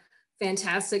our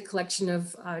fantastic collection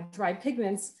of dry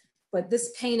pigments, but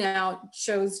this paint out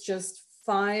shows just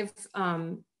five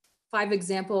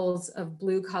examples of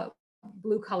blue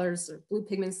colors or blue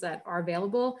pigments that are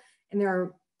available. And there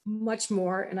are much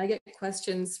more. And I get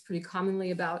questions pretty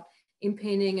commonly about in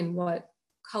painting and what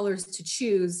colors to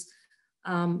choose.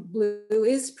 Blue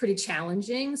is pretty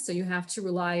challenging. So you have to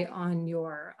rely on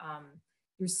your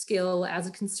skill as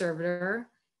a conservator.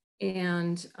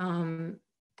 And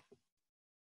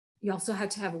you also have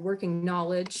to have a working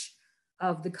knowledge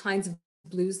of the kinds of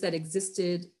blues that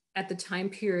existed at the time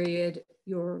period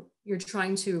you're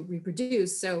trying to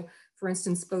reproduce. So for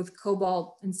instance, both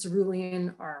cobalt and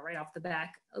cerulean are right off the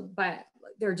back, but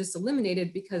they're just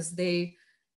eliminated because they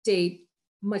date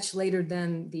much later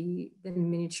than the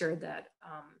miniature that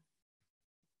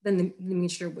than the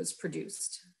miniature was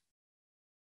produced.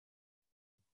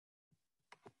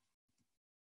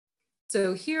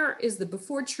 So here is the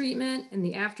before treatment and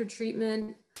the after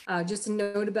treatment. Just a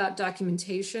note about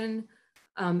documentation.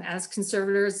 As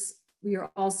conservators, we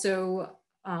are also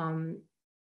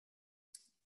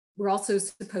we're also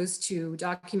supposed to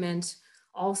document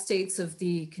all states of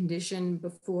the condition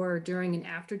before, during, and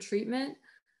after treatment.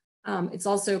 It's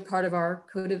also part of our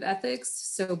code of ethics.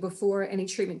 So before any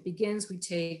treatment begins, we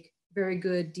take very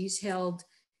good detailed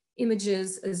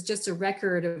images as just a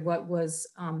record of what was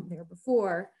there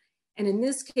before. And in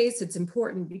this case, it's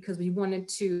important because we wanted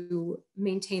to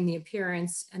maintain the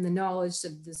appearance and the knowledge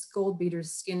of this gold beater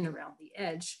skin around the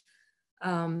edge.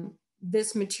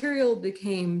 This material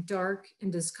became dark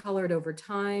and discolored over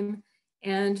time,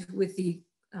 and with the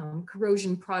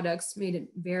corrosion products made it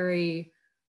very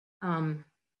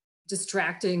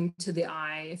distracting to the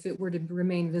eye if it were to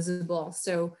remain visible.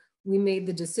 So we made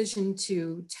the decision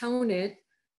to tone it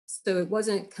so it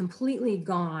wasn't completely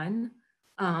gone,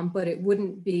 but it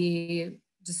wouldn't be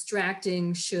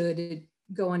distracting should it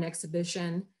go on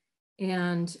exhibition.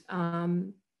 And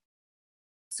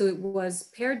so it was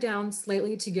pared down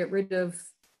slightly to get rid of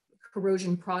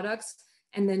corrosion products,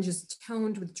 and then just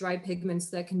toned with dry pigments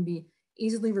that can be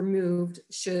easily removed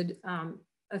should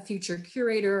a future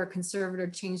curator or conservator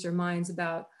change their minds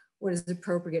about what is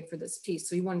appropriate for this piece.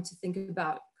 So we wanted to think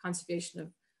about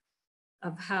conservation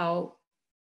of how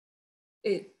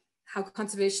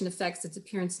conservation affects its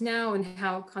appearance now and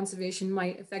how conservation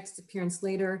might affect its appearance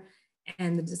later,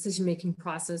 and the decision-making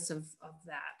process of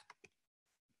that.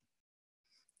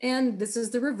 And this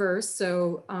is the reverse.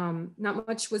 So not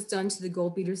much was done to the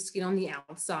gold beater skin on the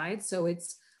outside. So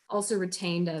it's also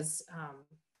retained as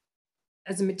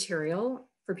a material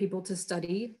for people to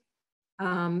study.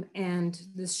 And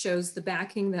this shows the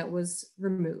backing that was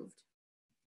removed.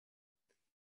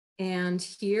 And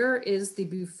here is the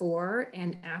before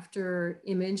and after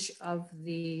image of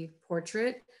the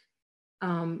portrait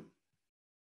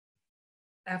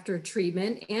after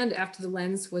treatment and after the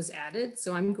lens was added.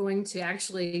 So I'm going to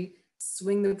actually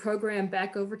swing the program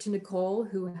back over to Nicole,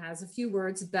 who has a few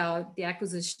words about the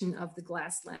acquisition of the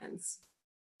glass lens.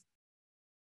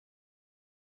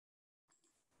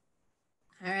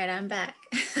 All right, I'm back.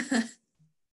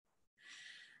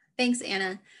 Thanks,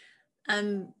 Anna.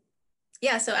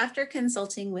 Yeah, so after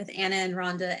consulting with Anna and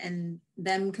Rhonda and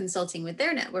them consulting with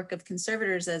their network of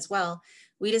conservators as well,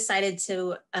 we decided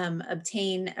to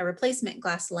obtain a replacement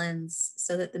glass lens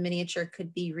so that the miniature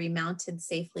could be remounted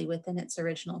safely within its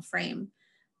original frame.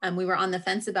 We were on the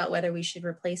fence about whether we should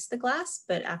replace the glass,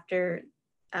 but after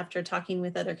talking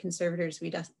with other conservators,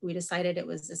 we decided it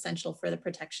was essential for the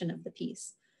protection of the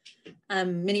piece.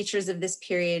 Miniatures of this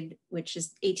period, which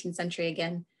is 18th century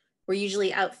again, were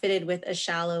usually outfitted with a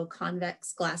shallow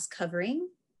convex glass covering,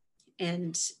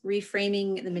 and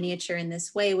reframing the miniature in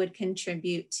this way would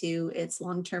contribute to its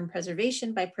long-term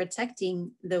preservation by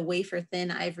protecting the wafer-thin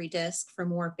ivory disc from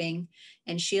warping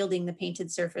and shielding the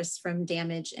painted surface from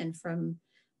damage and from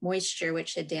moisture,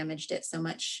 which had damaged it so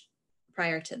much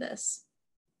prior to this.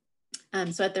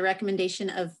 So at the recommendation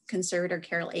of conservator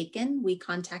Carol Aiken, we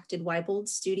contacted Weibold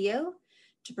Studio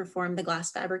to perform the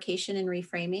glass fabrication and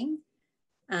reframing.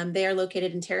 They are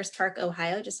located in Terrace Park,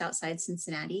 Ohio, just outside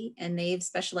Cincinnati, and they've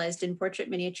specialized in portrait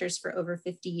miniatures for over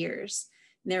 50 years.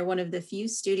 And they're one of the few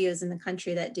studios in the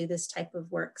country that do this type of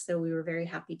work, so we were very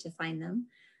happy to find them.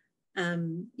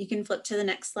 You can flip to the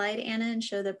next slide, Anna, and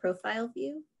show the profile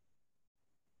view.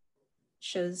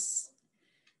 It's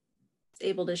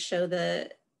able to show the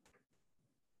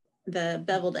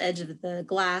beveled edge of the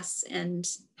glass and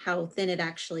how thin it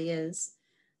actually is.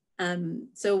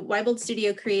 So Weibold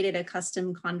Studio created a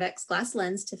custom convex glass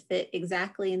lens to fit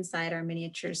exactly inside our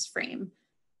miniature's frame.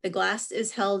 The glass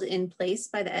is held in place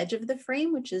by the edge of the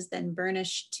frame, which is then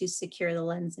burnished to secure the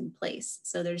lens in place.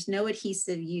 So there's no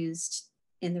adhesive used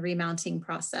in the remounting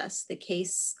process. The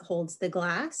case holds the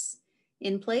glass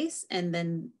in place, and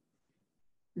then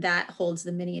that holds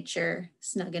the miniature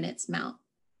snug in its mount.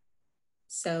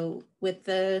 So with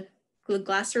the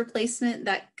glass replacement,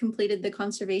 that completed the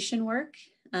conservation work.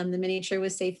 The miniature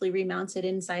was safely remounted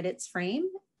inside its frame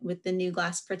with the new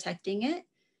glass protecting it,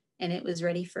 and it was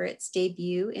ready for its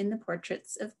debut in the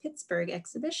Portraits of Pittsburgh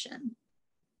exhibition.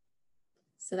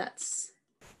 So that's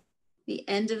the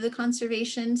end of the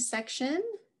conservation section.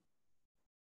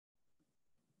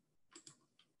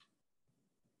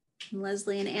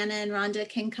 Leslie and Anna and Rhonda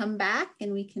can come back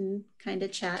and we can kind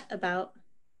of chat about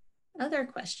other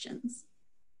questions.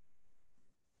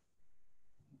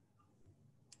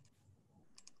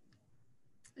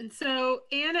 And so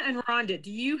Anna and Rhonda, do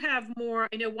you have more?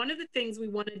 I know one of the things we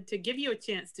wanted to give you a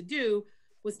chance to do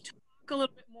was talk a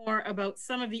little bit more about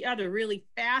some of the other really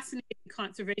fascinating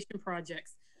conservation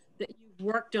projects that you've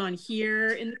worked on here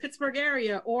in the Pittsburgh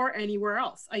area or anywhere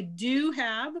else. I do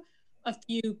have a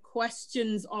few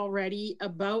questions already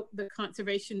about the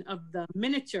conservation of the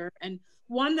miniature, and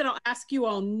one that I'll ask you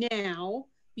all now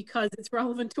because it's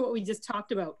relevant to what we just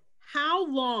talked about. How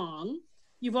long,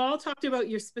 you've all talked about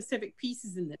your specific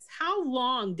pieces in this, how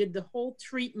long did the whole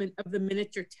treatment of the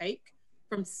miniature take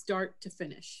from start to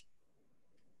finish?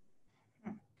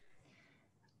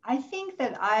 I think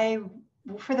that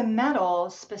for the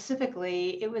metal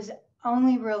specifically, it was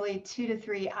only really 2 to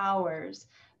 3 hours.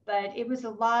 But it was a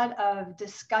lot of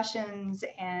discussions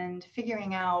and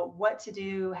figuring out what to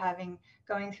do,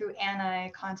 going through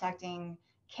Anna, contacting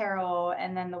Carol,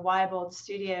 and then the Weibold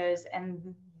Studios,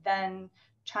 and then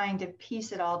trying to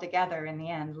piece it all together in the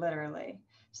end, literally.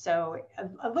 So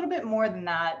a little bit more than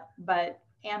that, but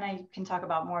Anna can talk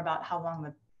more about how long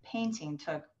the painting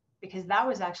took, because that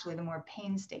was actually the more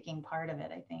painstaking part of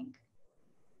it, I think.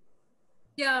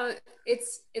 Yeah,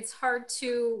 it's hard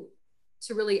to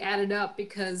really add it up,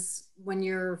 because when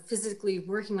you're physically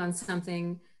working on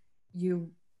something, your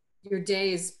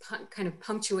day is kind of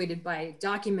punctuated by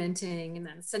documenting and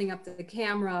then setting up the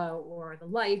camera or the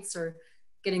lights, or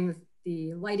getting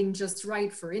the lighting just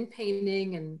right for in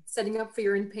painting and setting up for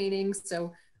your in painting.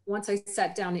 So once I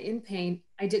sat down to in paint,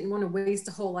 I didn't want to waste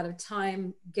a whole lot of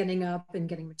time getting up and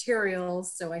getting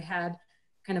materials. So I had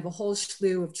kind of a whole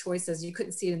slew of choices. You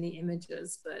couldn't see it in the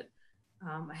images, but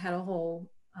I had a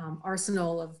whole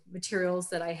arsenal of materials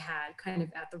that I had kind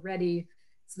of at the ready.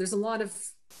 So there's a lot of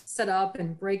setup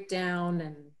and breakdown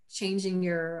and changing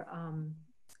your,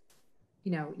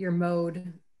 your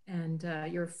mode and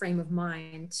your frame of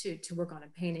mind to work on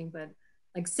a painting. But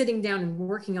like sitting down and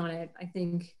working on it, I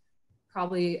think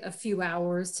probably a few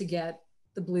hours to get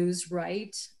the blues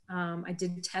right. I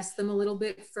did test them a little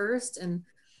bit first and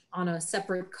on a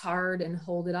separate card and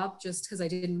hold it up, just because I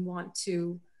didn't want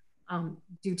to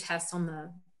do tests on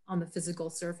the physical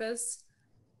surface.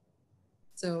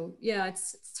 So yeah,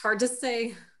 it's hard to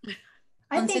say.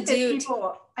 I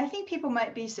think people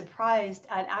might be surprised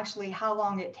at actually how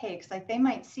long it takes. Like they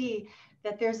might see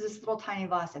that there's this little tiny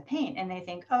gloss of paint and they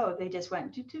think, oh, they just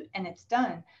went and it's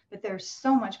done. But there's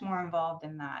so much more involved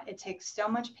in that. It takes so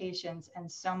much patience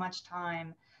and so much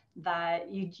time that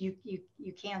you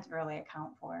can't really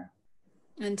account for.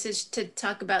 And to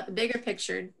talk about the bigger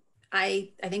picture, I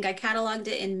think I cataloged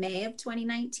it in May of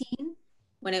 2019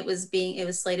 when it was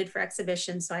slated for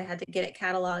exhibition. So I had to get it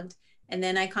cataloged. And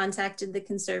then I contacted the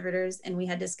Conservators and we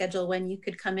had to schedule when you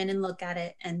could come in and look at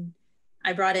it. And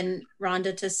I brought in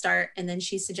Rhonda to start, and then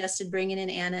she suggested bringing in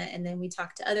Anna, and then we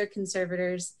talked to other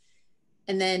Conservators.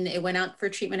 And then it went out for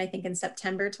treatment, I think in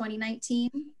September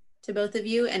 2019 to both of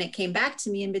you. And it came back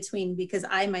to me in between because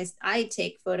I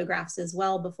take photographs as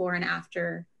well before and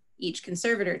after each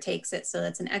Conservator takes it. So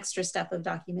that's an extra step of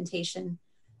documentation.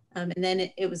 And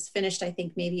then it was finished, I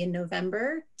think maybe in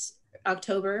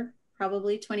October,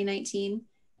 probably 2019.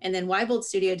 And then Weibold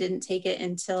Studio didn't take it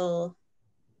until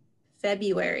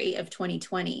February of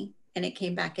 2020, and it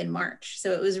came back in March.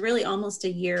 So it was really almost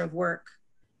a year of work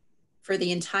for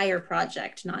the entire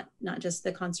project, not just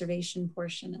the conservation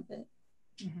portion of it.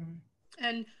 Mm-hmm.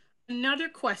 And another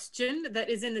question that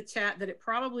is in the chat that it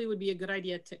probably would be a good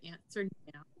idea to answer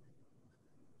now.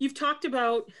 You've talked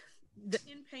about the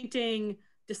in painting,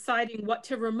 deciding what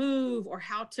to remove or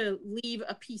how to leave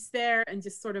a piece there and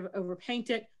just sort of overpaint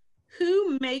it.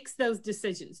 Who makes those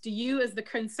decisions? Do you, as the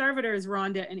Conservators,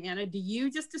 Rhonda and Anna, do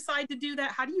you just decide to do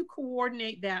that? How do you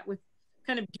coordinate that with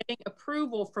kind of getting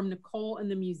approval from Nicole and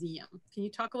the museum? Can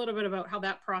you talk a little bit about how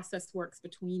that process works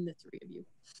between the three of you?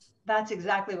 That's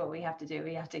exactly what we have to do.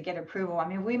 We have to get approval. I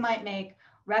mean, we might make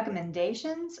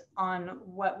recommendations on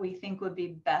what we think would be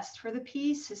best for the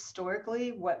piece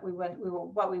historically, what we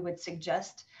would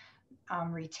suggest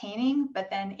retaining, but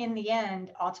then in the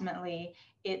end, ultimately,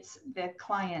 it's the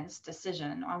client's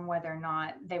decision on whether or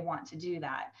not they want to do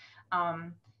that.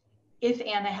 If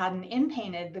Anna hadn't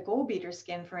in-painted the gold beater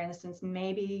skin, for instance,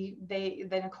 maybe the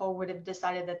Nicole would have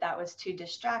decided that that was too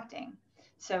distracting.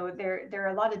 So there are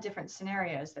a lot of different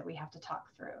scenarios that we have to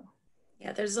talk through.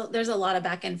 Yeah, there's a lot of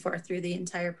back and forth through the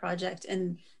entire project,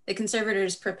 and the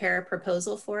conservators prepare a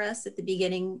proposal for us at the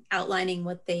beginning outlining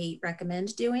what they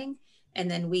recommend doing,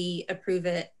 and then we approve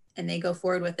it and they go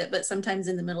forward with it. But sometimes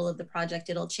in the middle of the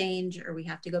project it'll change, or we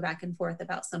have to go back and forth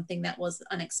about something that was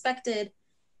unexpected.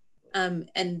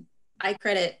 And I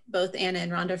credit both Anna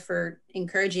and Rhonda for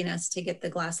encouraging us to get the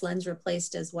glass lens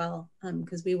replaced as well,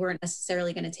 because we weren't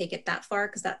necessarily going to take it that far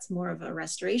because that's more of a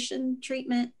restoration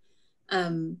treatment.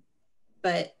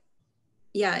 But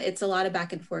yeah, it's a lot of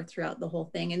back and forth throughout the whole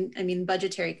thing. And I mean,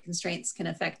 budgetary constraints can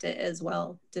affect it as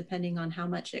well, depending on how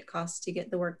much it costs to get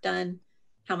the work done,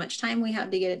 how much time we have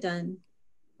to get it done.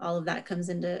 All of that comes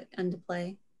into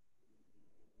play.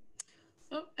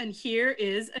 Oh, and here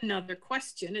is another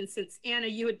question. And since Anna,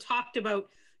 you had talked about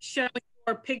showing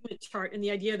your pigment chart and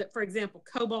the idea that, for example,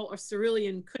 cobalt or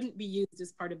cerulean couldn't be used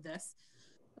as part of this.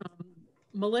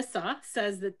 Melissa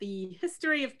says that the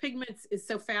history of pigments is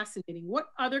so fascinating. What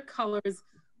other colors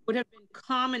would have been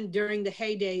common during the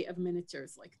heyday of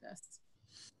miniatures like this?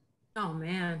 Oh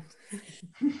man.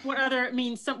 What other, I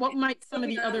mean, what might some of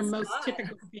the other most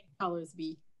typical colors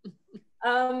be?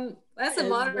 As a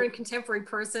modern contemporary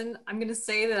person, I'm going to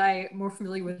say that I'm more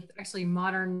familiar with actually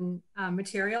modern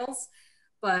materials,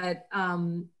 but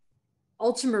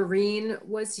ultramarine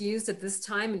was used at this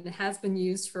time, and it has been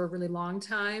used for a really long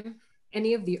time.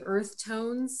 Any of the earth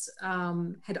tones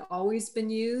had always been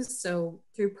used. So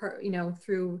through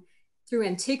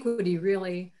antiquity,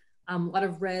 really, a lot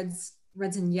of reds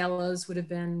and yellows would have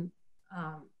been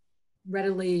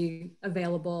readily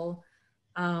available.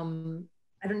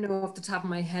 I don't know off the top of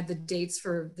my head the dates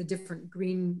for the different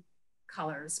green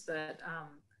colors, but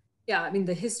yeah, I mean,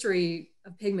 the history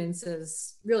of pigments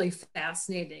is really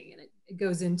fascinating, and it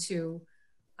goes into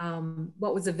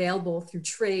what was available through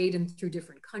trade and through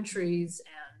different countries,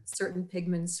 and certain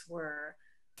pigments were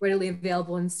readily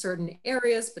available in certain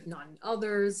areas, but not in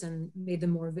others, and made them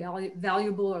more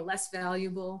valuable or less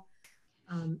valuable.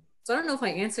 So I don't know if I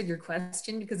answered your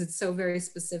question because it's so very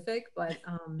specific, but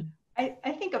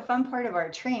I think a fun part of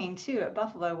our training too at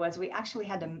Buffalo was we actually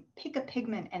had to pick a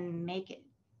pigment and make it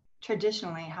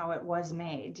traditionally how it was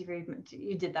made.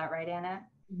 You did that, right, Anna?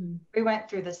 Mm-hmm. We went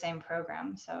through the same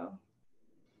program, so.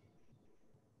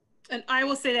 And I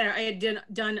will say that I had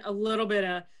done a little bit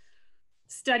of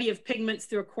study of pigments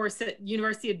through a course at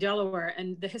University of Delaware,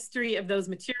 and the history of those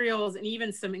materials, and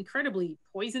even some incredibly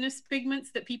poisonous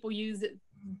pigments that people use at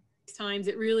these times.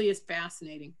 It really is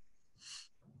fascinating.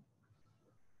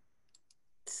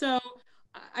 So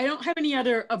I don't have any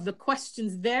other of the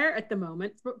questions there at the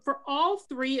moment, but for all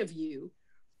three of you,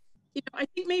 I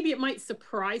think maybe it might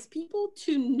surprise people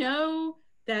to know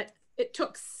that it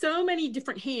took so many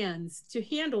different hands to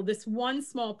handle this one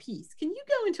small piece. Can you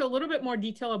go into a little bit more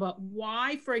detail about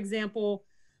why, for example,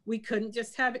 we couldn't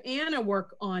just have Anna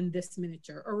work on this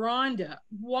miniature, or Rhonda?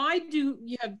 Why do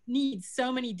you need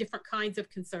so many different kinds of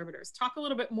conservators? Talk a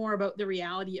little bit more about the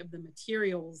reality of the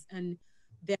materials and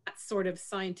that sort of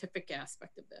scientific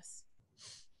aspect of this.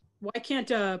 Why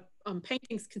can't a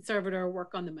paintings conservator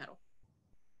work on the metal?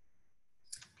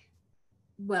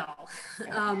 Well,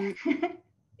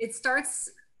 it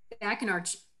starts back in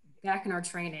our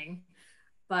training,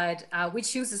 but we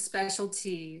choose a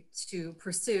specialty to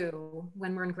pursue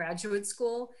when we're in graduate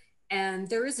school, and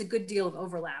there is a good deal of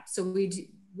overlap. So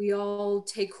we all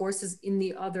take courses in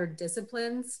the other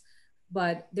disciplines,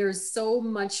 but there's so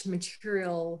much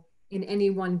material in any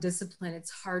one discipline, it's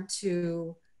hard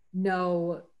to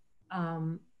know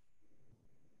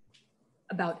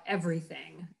about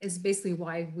everything, is basically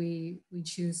why we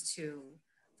choose to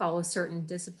follow certain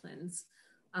disciplines.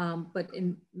 But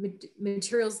in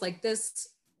materials like this,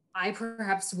 I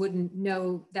perhaps wouldn't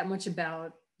know that much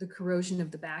about the corrosion of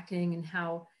the backing and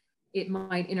how it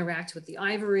might interact with the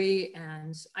ivory.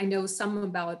 And I know some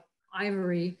about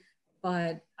ivory,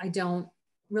 but I don't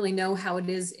really know how it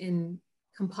is in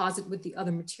composite with the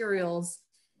other materials.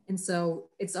 And so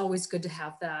it's always good to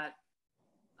have that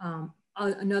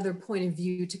another point of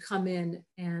view to come in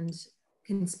and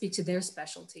can speak to their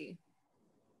specialty.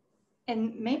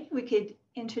 And maybe we could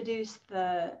introduce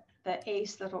the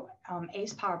ACE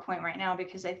ACE PowerPoint right now,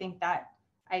 because I think that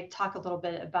I talk a little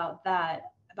bit about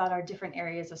that, about our different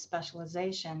areas of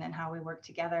specialization and how we work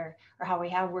together, or how we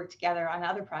have worked together on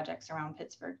other projects around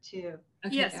Pittsburgh too.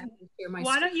 Okay, yes.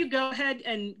 Why don't you go ahead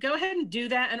and do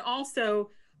that? And also,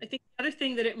 I think the other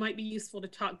thing that it might be useful to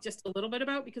talk just a little bit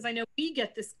about, because I know we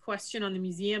get this question on the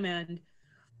museum end,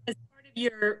 as part of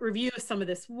your review of some of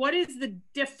this, what is the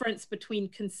difference between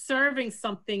conserving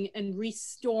something and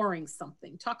restoring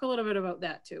something? Talk a little bit about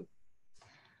that too.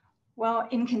 Well,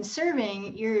 in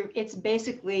conserving, it's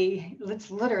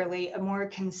literally a more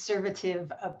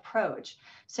conservative approach.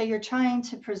 So you're trying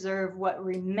to preserve what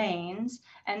remains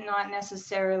and not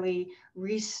necessarily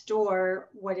restore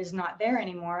what is not there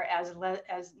anymore. As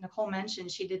Nicole mentioned,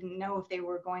 she didn't know if they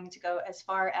were going to go as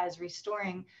far as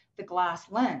restoring the glass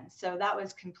lens. So that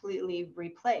was completely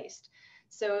replaced.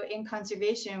 So in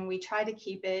conservation, we try to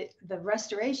keep the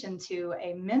restoration to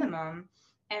a minimum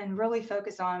and really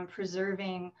focus on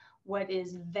preserving what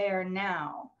is there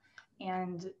now.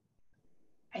 And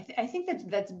I think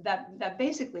that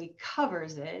basically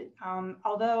covers it.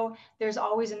 Although there's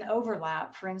always an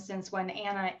overlap. For instance, when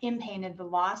Anna inpainted the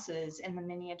losses in the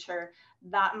miniature,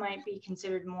 that might be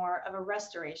considered more of a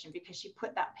restoration because she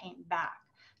put that paint back.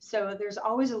 So there's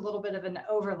always a little bit of an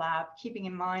overlap, keeping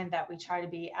in mind that we try to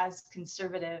be as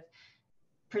conservative,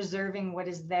 preserving what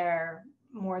is there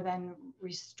more than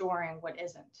restoring what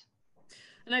isn't.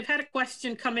 And I've had a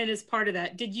question come in as part of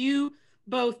that. Did you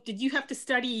have to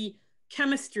study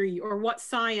chemistry or what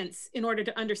science in order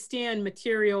to understand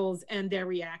materials and their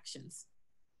reactions?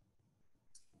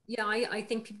 Yeah, I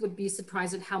think people would be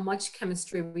surprised at how much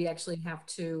chemistry we actually have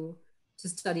to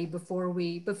study before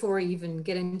we even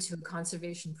get into a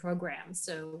conservation program.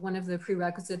 So one of the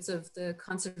prerequisites of the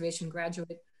conservation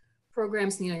graduate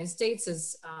programs in the United States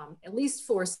is at least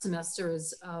 4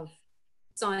 semesters of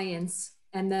science.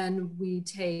 And then we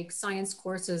take science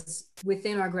courses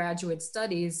within our graduate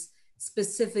studies,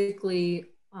 specifically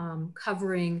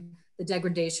covering the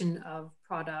degradation of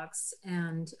products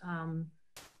and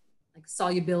like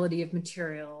solubility of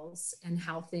materials and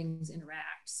how things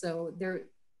interact. So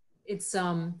it's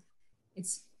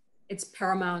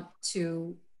paramount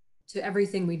to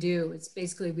everything we do. It's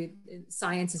basically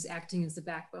science is acting as the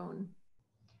backbone.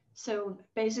 So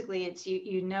basically it's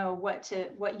you know what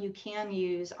you can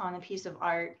use on a piece of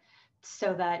art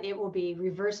so that it will be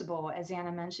reversible, as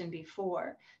Anna mentioned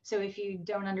before. So if you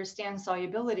don't understand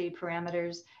solubility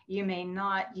parameters, you may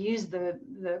not use the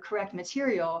correct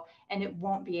material and it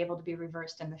won't be able to be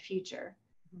reversed in the future.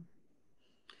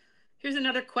 Here's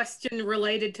another question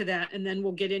related to that, and then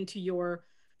we'll get into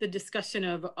the discussion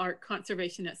of art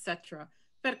conservation, etc.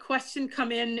 But a question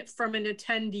come in from an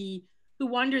attendee who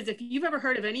wonders if you've ever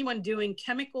heard of anyone doing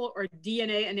chemical or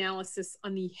DNA analysis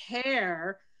on the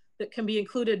hair that can be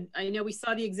included. I know we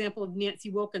saw the example of Nancy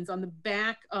Wilkins on the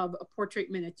back of a portrait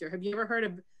miniature. Have you ever heard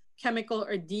of chemical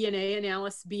or DNA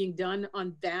analysis being done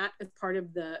on that as part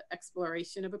of the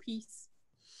exploration of a piece?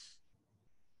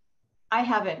 I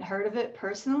haven't heard of it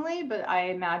personally, but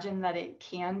I imagine that it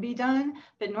can be done.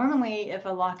 But normally if a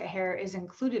lock of hair is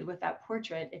included with that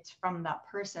portrait, it's from that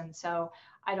person. So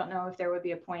I don't know if there would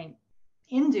be a point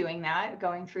in doing that,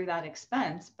 going through that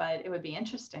expense, but it would be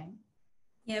interesting.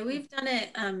 Yeah, we've done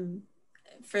it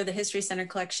for the History Center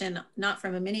collection, not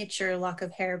from a miniature lock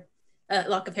of hair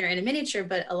in a miniature,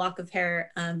 but a lock of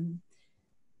hair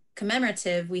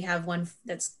commemorative. We have one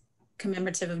that's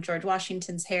commemorative of George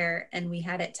Washington's hair, and we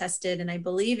had it tested, and I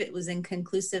believe it was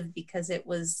inconclusive because it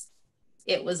was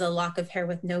a lock of hair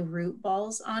with no root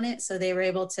balls on it. So they were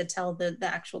able to tell the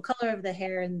actual color of the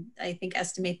hair and I think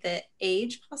estimate the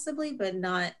age possibly, but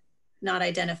not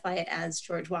identify it as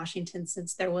George Washington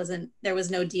since there was no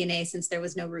DNA, since there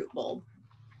was no root bulb.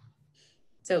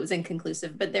 So it was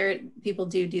inconclusive, but people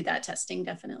do that testing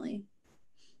definitely.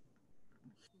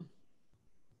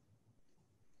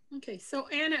 Okay, so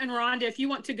Anna and Rhonda, if you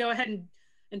want to go ahead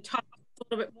and talk a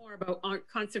little bit more about art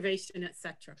conservation,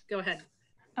 etc. Go ahead.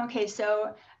 Okay,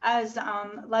 so as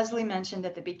Leslie mentioned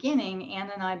at the beginning,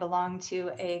 Anna and I belong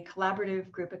to a collaborative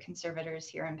group of conservators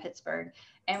here in Pittsburgh,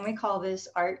 and we call this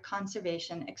Art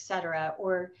Conservation, etc.,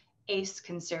 or ACE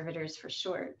Conservators for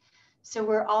short. So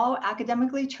we're all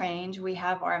academically trained. We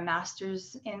have our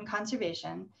masters in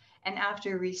conservation, and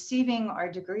after receiving our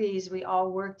degrees, we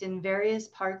all worked in various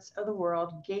parts of the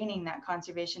world, gaining that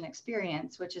conservation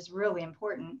experience, which is really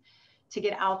important to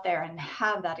get out there and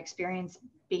have that experience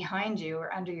behind you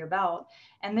or under your belt.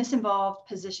 And this involved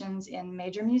positions in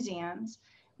major museums.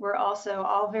 We're also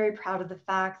all very proud of the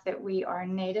fact that we are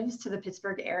natives to the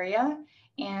Pittsburgh area,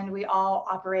 and we all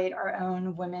operate our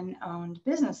own women-owned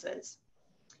businesses.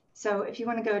 So if you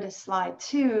want to go to slide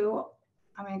 2,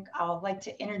 I'll like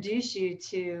to introduce you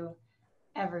to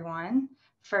everyone.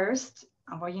 First,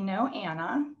 well, you know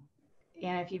Anna,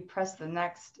 and if you press the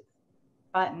next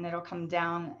button, it'll come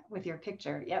down with your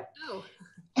picture. Yep. Oh.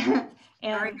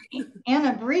 And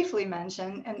Anna briefly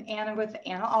mentioned, and Anna with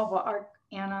Alba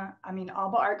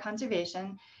Art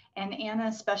Conservation, and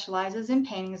Anna specializes in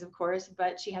paintings, of course,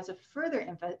 but she has a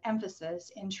further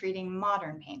emphasis in treating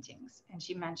modern paintings, and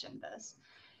she mentioned this.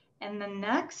 And the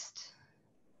next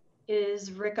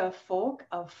is Rika Folk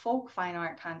of Folk Fine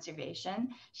Art Conservation.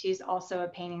 She's also a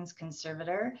paintings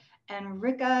conservator, and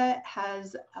Rika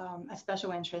has a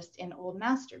special interest in old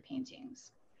master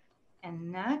paintings.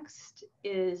 And next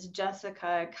is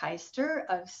Jessica Keister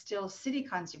of Still City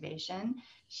Conservation.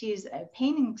 She's a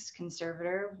paintings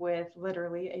conservator with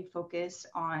literally a focus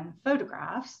on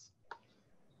photographs.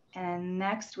 And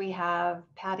next we have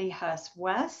Patty Huss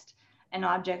West, an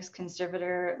objects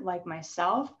conservator like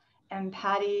myself. And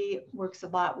Patty works a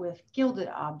lot with gilded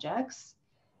objects.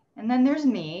 And then there's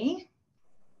me,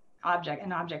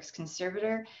 an objects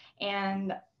conservator,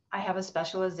 and I have a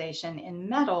specialization in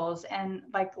metals. And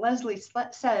like Leslie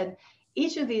said,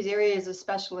 each of these areas of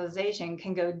specialization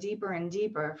can go deeper and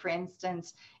deeper. For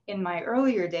instance, in my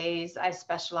earlier days, I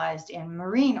specialized in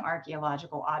marine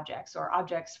archaeological objects or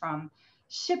objects from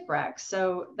shipwrecks.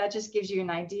 So that just gives you an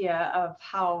idea of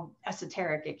how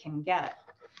esoteric it can get.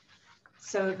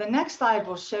 So the next slide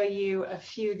will show you a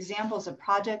few examples of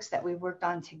projects that we worked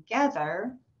on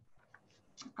together.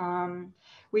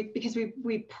 Because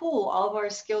we pool all of our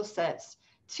skill sets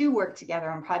to work together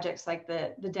on projects like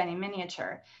the Denny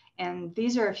miniature. And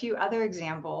these are a few other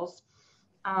examples.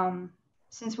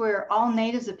 Since we're all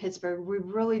natives of Pittsburgh, we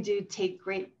really do take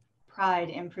great pride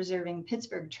in preserving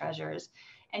Pittsburgh treasures.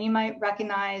 And you might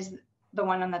recognize the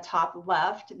one on the top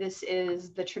left. This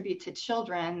is the Tribute to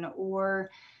Children, or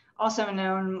also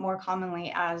known more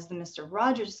commonly as the Mr.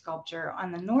 Rogers sculpture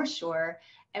on the North Shore.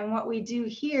 And what we do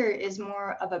here is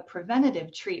more of a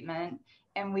preventative treatment.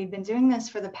 And we've been doing this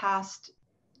for the past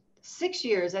 6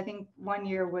 years. I think 1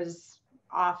 year was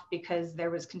off because there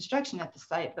was construction at the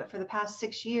site, but for the past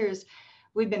 6 years,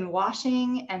 we've been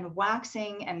washing and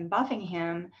waxing and buffing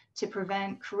him to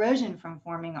prevent corrosion from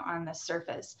forming on the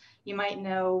surface. You might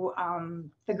know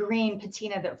the green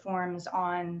patina that forms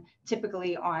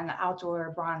typically on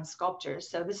outdoor bronze sculptures.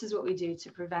 So this is what we do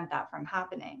to prevent that from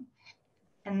happening.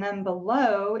 And then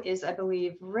below is, I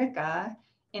believe, Rika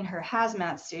in her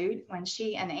hazmat suit when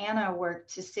she and Anna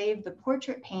worked to save the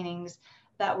portrait paintings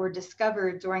that were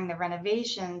discovered during the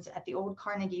renovations at the old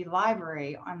Carnegie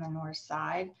Library on the north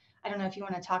side. I don't know if you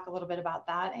want to talk a little bit about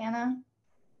that, Anna?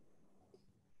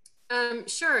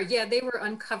 Sure, yeah, they were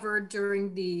uncovered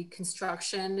during the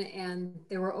construction, and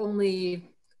there were only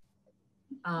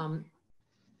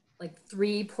like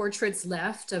 3 portraits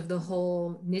left of the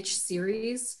whole niche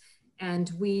series.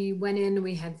 And we went in,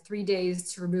 we had 3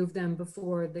 days to remove them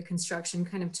before the construction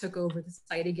kind of took over the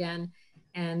site again.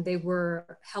 And they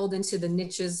were held into the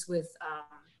niches with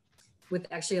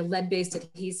actually a lead-based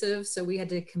adhesive. So we had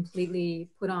to completely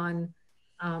put on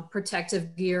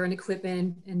protective gear and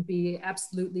equipment and be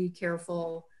absolutely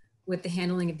careful with the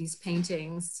handling of these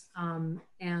paintings.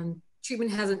 And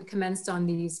treatment hasn't commenced on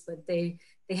these, but they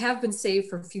have been saved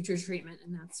for future treatment,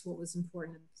 and that's what was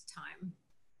important at this time.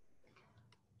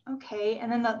 Okay,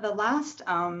 and then the last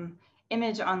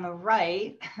image on the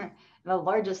right, the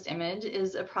largest image,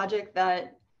 is a project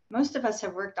that most of us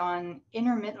have worked on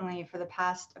intermittently for the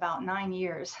past about 9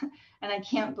 years. And I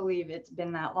can't believe it's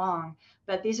been that long.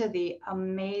 But these are the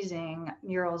amazing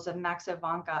murals of Max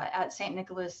Ivanka at St.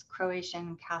 Nicholas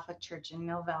Croatian Catholic Church in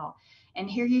Millville. And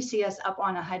here you see us up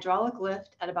on a hydraulic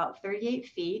lift at about 38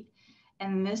 feet.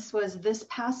 And this was this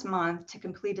past month to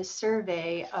complete a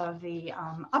survey of the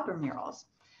upper murals.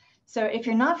 So if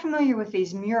you're not familiar with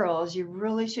these murals, you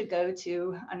really should go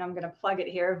to, and I'm going to plug it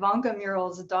here,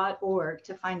 vankamurals.org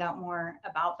to find out more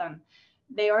about them.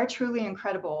 They are truly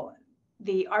incredible.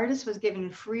 The artist was given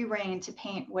free rein to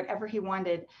paint whatever he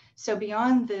wanted. So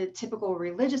beyond the typical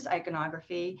religious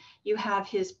iconography, you have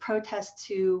his protest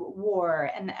to war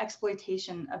and the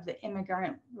exploitation of the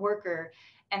immigrant worker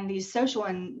and these social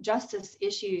injustice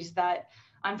issues that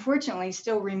unfortunately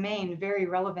still remain very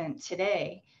relevant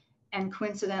today. And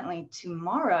coincidentally,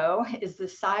 tomorrow is the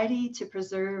Society to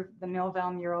Preserve the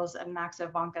Millville Murals of Max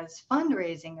Ivanka's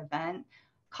fundraising event,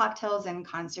 Cocktails and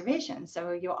Conservation.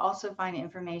 So you'll also find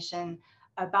information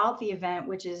about the event,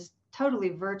 which is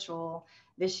totally virtual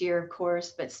this year, of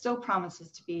course, but still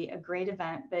promises to be a great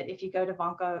event. But if you go to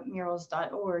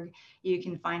vankamurals.org, you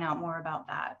can find out more about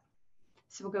that.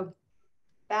 So we'll go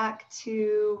back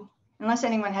to, unless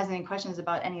anyone has any questions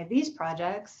about any of these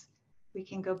projects, we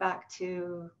can go back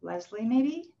to Leslie,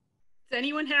 maybe. Does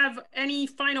anyone have any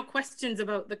final questions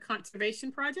about the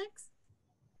conservation projects?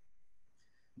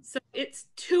 So it's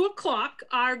 2 o'clock.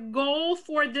 Our goal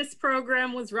for this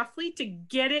program was roughly to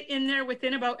get it in there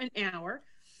within about an hour.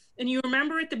 And you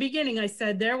remember at the beginning, I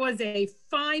said there was a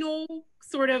final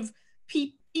sort of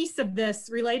piece of this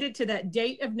related to that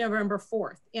date of November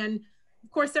 4th. And of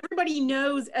course, everybody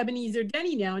knows Ebenezer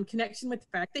Denny now in connection with the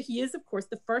fact that he is, of course,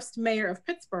 the first mayor of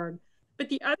Pittsburgh. But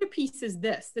the other piece is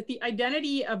this, that the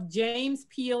identity of James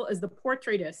Peale as the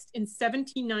portraitist in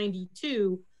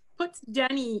 1792 puts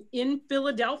Denny in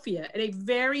Philadelphia at a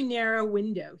very narrow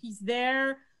window. He's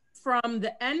there from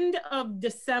the end of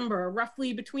December,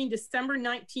 roughly between December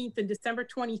 19th and December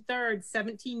 23rd,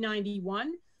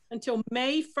 1791, until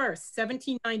May 1st,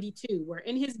 1792, where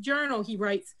in his journal he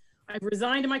writes, "I've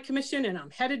resigned my commission and I'm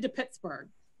headed to Pittsburgh."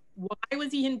 Why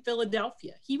was he in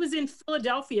Philadelphia? He was in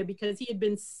Philadelphia because he had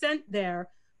been sent there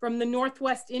from the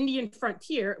Northwest Indian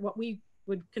frontier, what we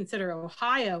would consider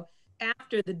Ohio,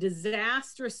 after the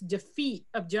disastrous defeat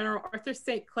of General Arthur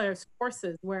St. Clair's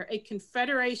forces, where a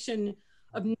confederation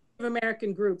of Native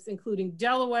American groups, including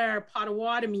Delaware,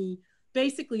 Potawatomi,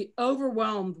 basically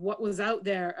overwhelmed what was out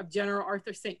there of General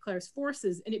Arthur St. Clair's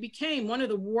forces. And it became one of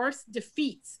the worst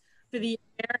defeats for the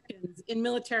Americans in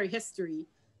military history.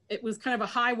 It was kind of a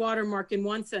high watermark in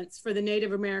one sense for the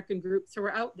Native American groups who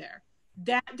were out there.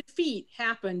 That defeat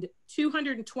happened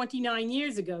 229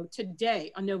 years ago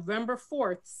today on November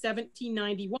 4th,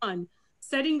 1791,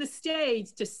 setting the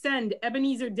stage to send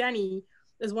Ebenezer Denny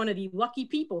as one of the lucky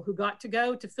people who got to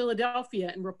go to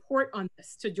Philadelphia and report on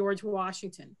this to George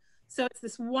Washington. So it's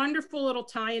this wonderful little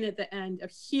tie-in at the end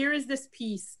of here is this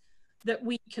piece that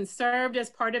we conserved as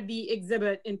part of the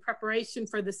exhibit in preparation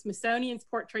for the Smithsonian's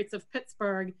Portraits of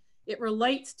Pittsburgh. It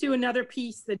relates to another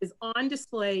piece that is on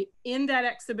display in that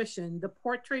exhibition, the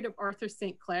portrait of Arthur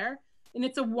St. Clair, and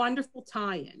it's a wonderful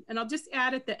tie-in. And I'll just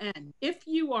add at the end, if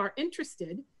you are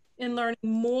interested in learning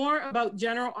more about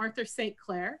General Arthur St.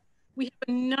 Clair, we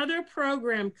have another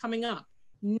program coming up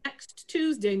next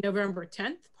Tuesday, November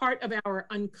 10th, part of our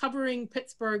Uncovering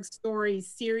Pittsburgh Stories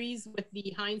series with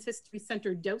the Heinz History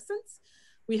Center docents.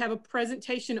 We have a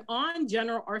presentation on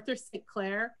General Arthur St.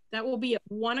 Clair. That will be at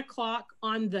 1 o'clock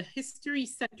on the History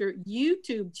Center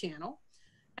YouTube channel.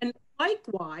 And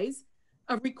likewise,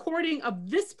 a recording of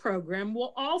this program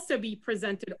will also be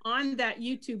presented on that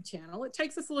YouTube channel. It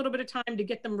takes us a little bit of time to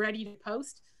get them ready to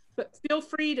post, but feel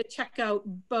free to check out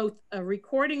both a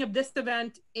recording of this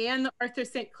event and the Arthur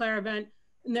St. Clair event.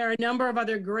 And there are a number of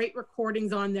other great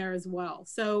recordings on there as well.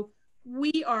 So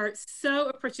we are so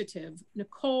appreciative.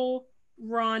 Nicole,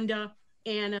 Rhonda,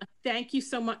 Anna, thank you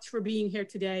so much for being here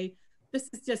today. This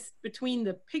is just between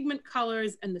the pigment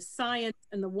colors and the science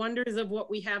and the wonders of what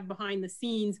we have behind the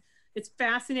scenes. It's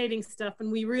fascinating stuff.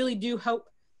 And we really do hope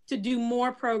to do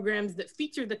more programs that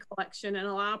feature the collection and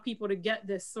allow people to get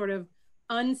this sort of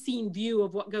unseen view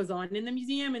of what goes on in the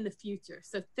museum in the future.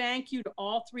 So thank you to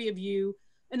all three of you.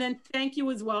 And then thank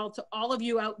you as well to all of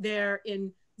you out there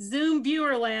in Zoom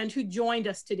viewer land who joined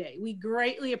us today. We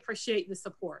greatly appreciate the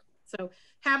support. So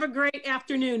have a great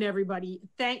afternoon, everybody.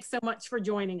 Thanks so much for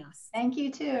joining us. Thank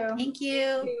you too. Thank you.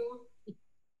 Thank you.